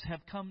walls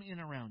have come in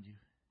around you.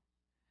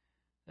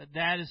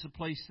 That is the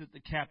place that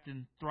the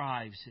captain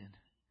thrives in.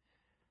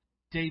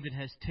 David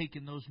has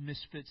taken those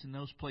misfits in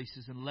those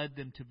places and led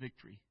them to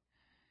victory.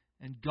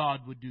 And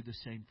God would do the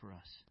same for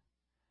us.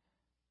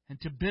 And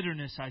to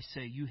bitterness, I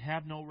say, you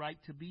have no right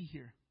to be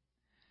here.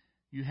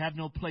 You have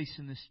no place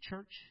in this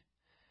church.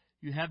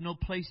 You have no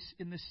place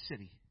in this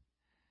city.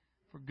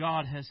 For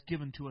God has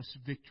given to us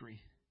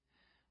victory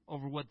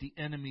over what the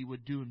enemy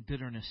would do in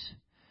bitterness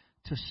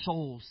to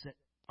souls that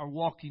are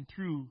walking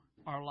through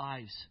our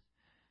lives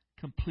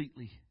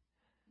completely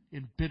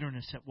in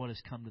bitterness at what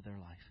has come to their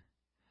life.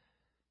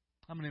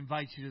 I'm going to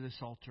invite you to this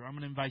altar. I'm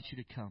going to invite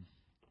you to come.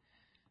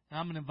 And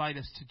I'm going to invite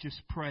us to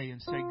just pray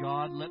and say,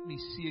 God, let me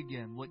see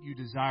again what you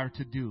desire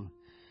to do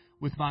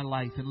with my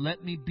life. And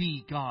let me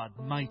be, God,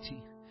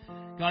 mighty.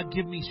 God,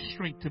 give me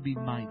strength to be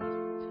mighty.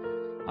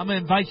 I'm going to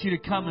invite you to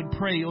come and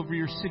pray over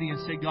your city and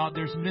say, God,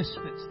 there's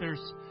misfits.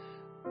 There's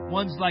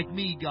ones like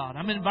me, God.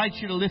 I'm going to invite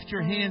you to lift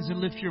your hands and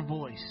lift your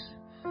voice.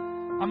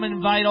 I'm going to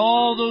invite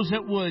all those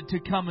that would to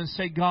come and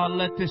say, God,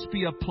 let this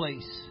be a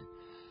place.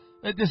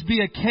 Let this be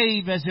a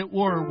cave, as it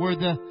were, where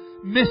the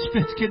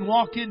misfits can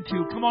walk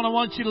into. Come on, I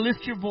want you to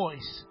lift your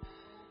voice.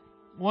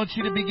 I want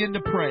you to begin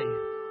to pray.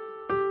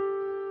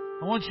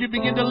 I want you to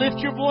begin to lift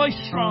your voice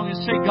strong and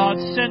say, God,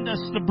 send us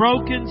the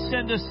broken,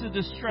 send us the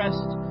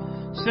distressed,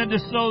 send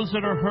us those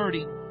that are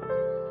hurting.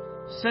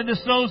 Send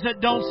us those that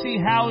don't see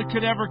how it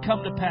could ever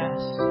come to pass.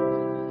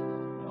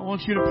 I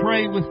want you to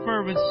pray with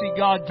fervency.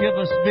 God, give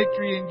us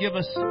victory and give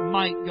us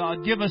might,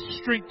 God. Give us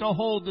strength to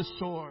hold the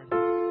sword.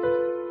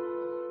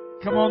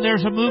 Come on,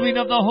 there's a moving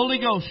of the Holy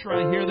Ghost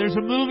right here. There's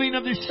a moving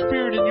of the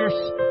Spirit in your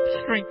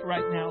strength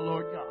right now,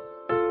 Lord God.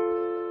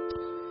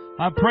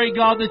 I pray,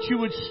 God, that you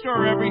would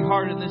stir every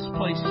heart in this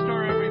place.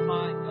 Stir every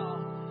mind,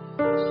 God.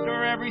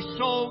 Stir every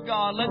soul,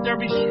 God. Let there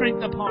be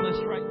strength upon us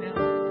right now.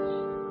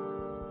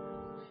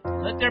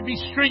 Let there be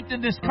strength in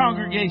this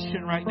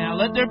congregation right now.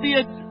 Let there be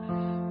a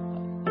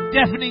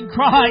deafening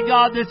cry,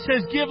 God, that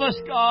says, give us,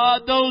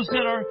 God, those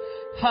that are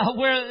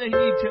where they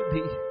need to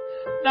be.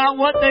 Not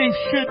what they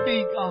should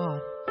be,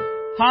 God.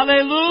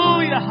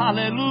 Hallelujah,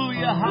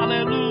 hallelujah,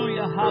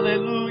 hallelujah,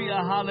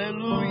 hallelujah,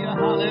 hallelujah,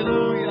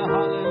 hallelujah,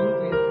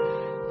 hallelujah.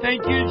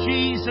 Thank you,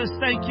 Jesus.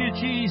 Thank you,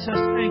 Jesus.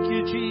 Thank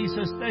you,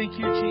 Jesus. Thank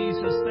you,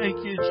 Jesus.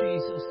 Thank you,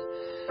 Jesus.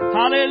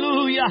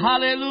 Hallelujah,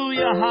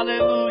 hallelujah,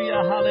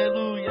 hallelujah,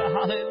 hallelujah,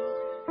 hallelujah.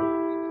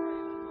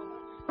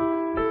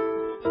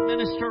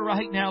 Minister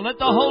right now. Let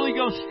the Holy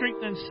Ghost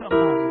strengthen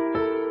somebody.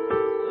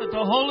 Let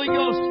the Holy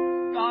Ghost,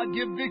 God,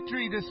 give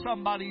victory to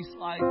somebody's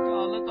life.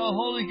 God, let the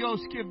Holy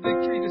Ghost give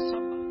victory to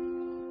somebody.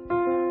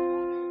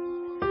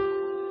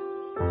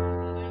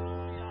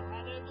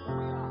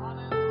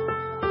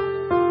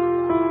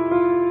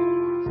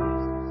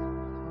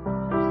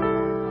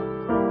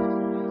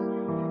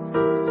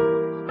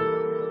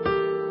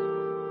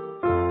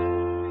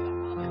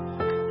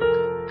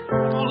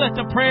 Let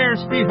the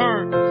prayers be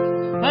heard.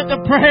 Let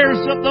the prayers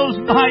of those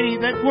mighty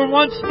that were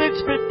once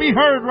misfit be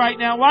heard right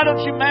now. Why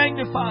don't you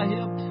magnify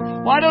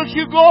Him? Why don't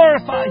you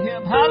glorify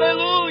Him?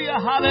 Hallelujah,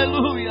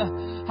 hallelujah,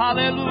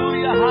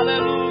 hallelujah,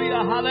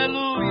 hallelujah,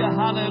 hallelujah,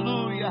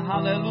 hallelujah,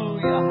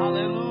 hallelujah,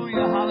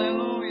 hallelujah,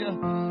 hallelujah.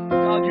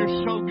 God, you're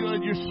so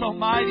good. You're so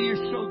mighty.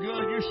 You're so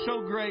good. You're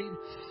so great.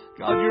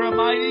 God, you're a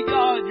mighty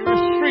God. You're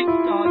a strength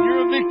God.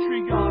 You're a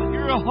victory God.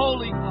 You're a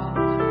holy God.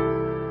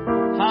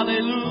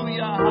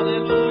 Hallelujah,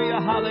 hallelujah,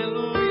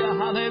 hallelujah,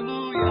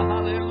 hallelujah,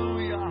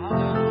 hallelujah,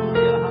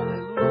 hallelujah,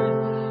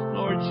 hallelujah.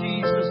 Lord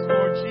Jesus,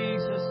 Lord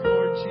Jesus,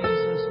 Lord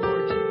Jesus,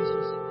 Lord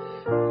Jesus.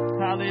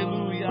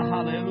 Hallelujah,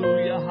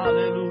 hallelujah,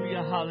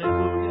 hallelujah,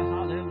 hallelujah,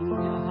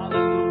 hallelujah,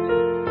 hallelujah.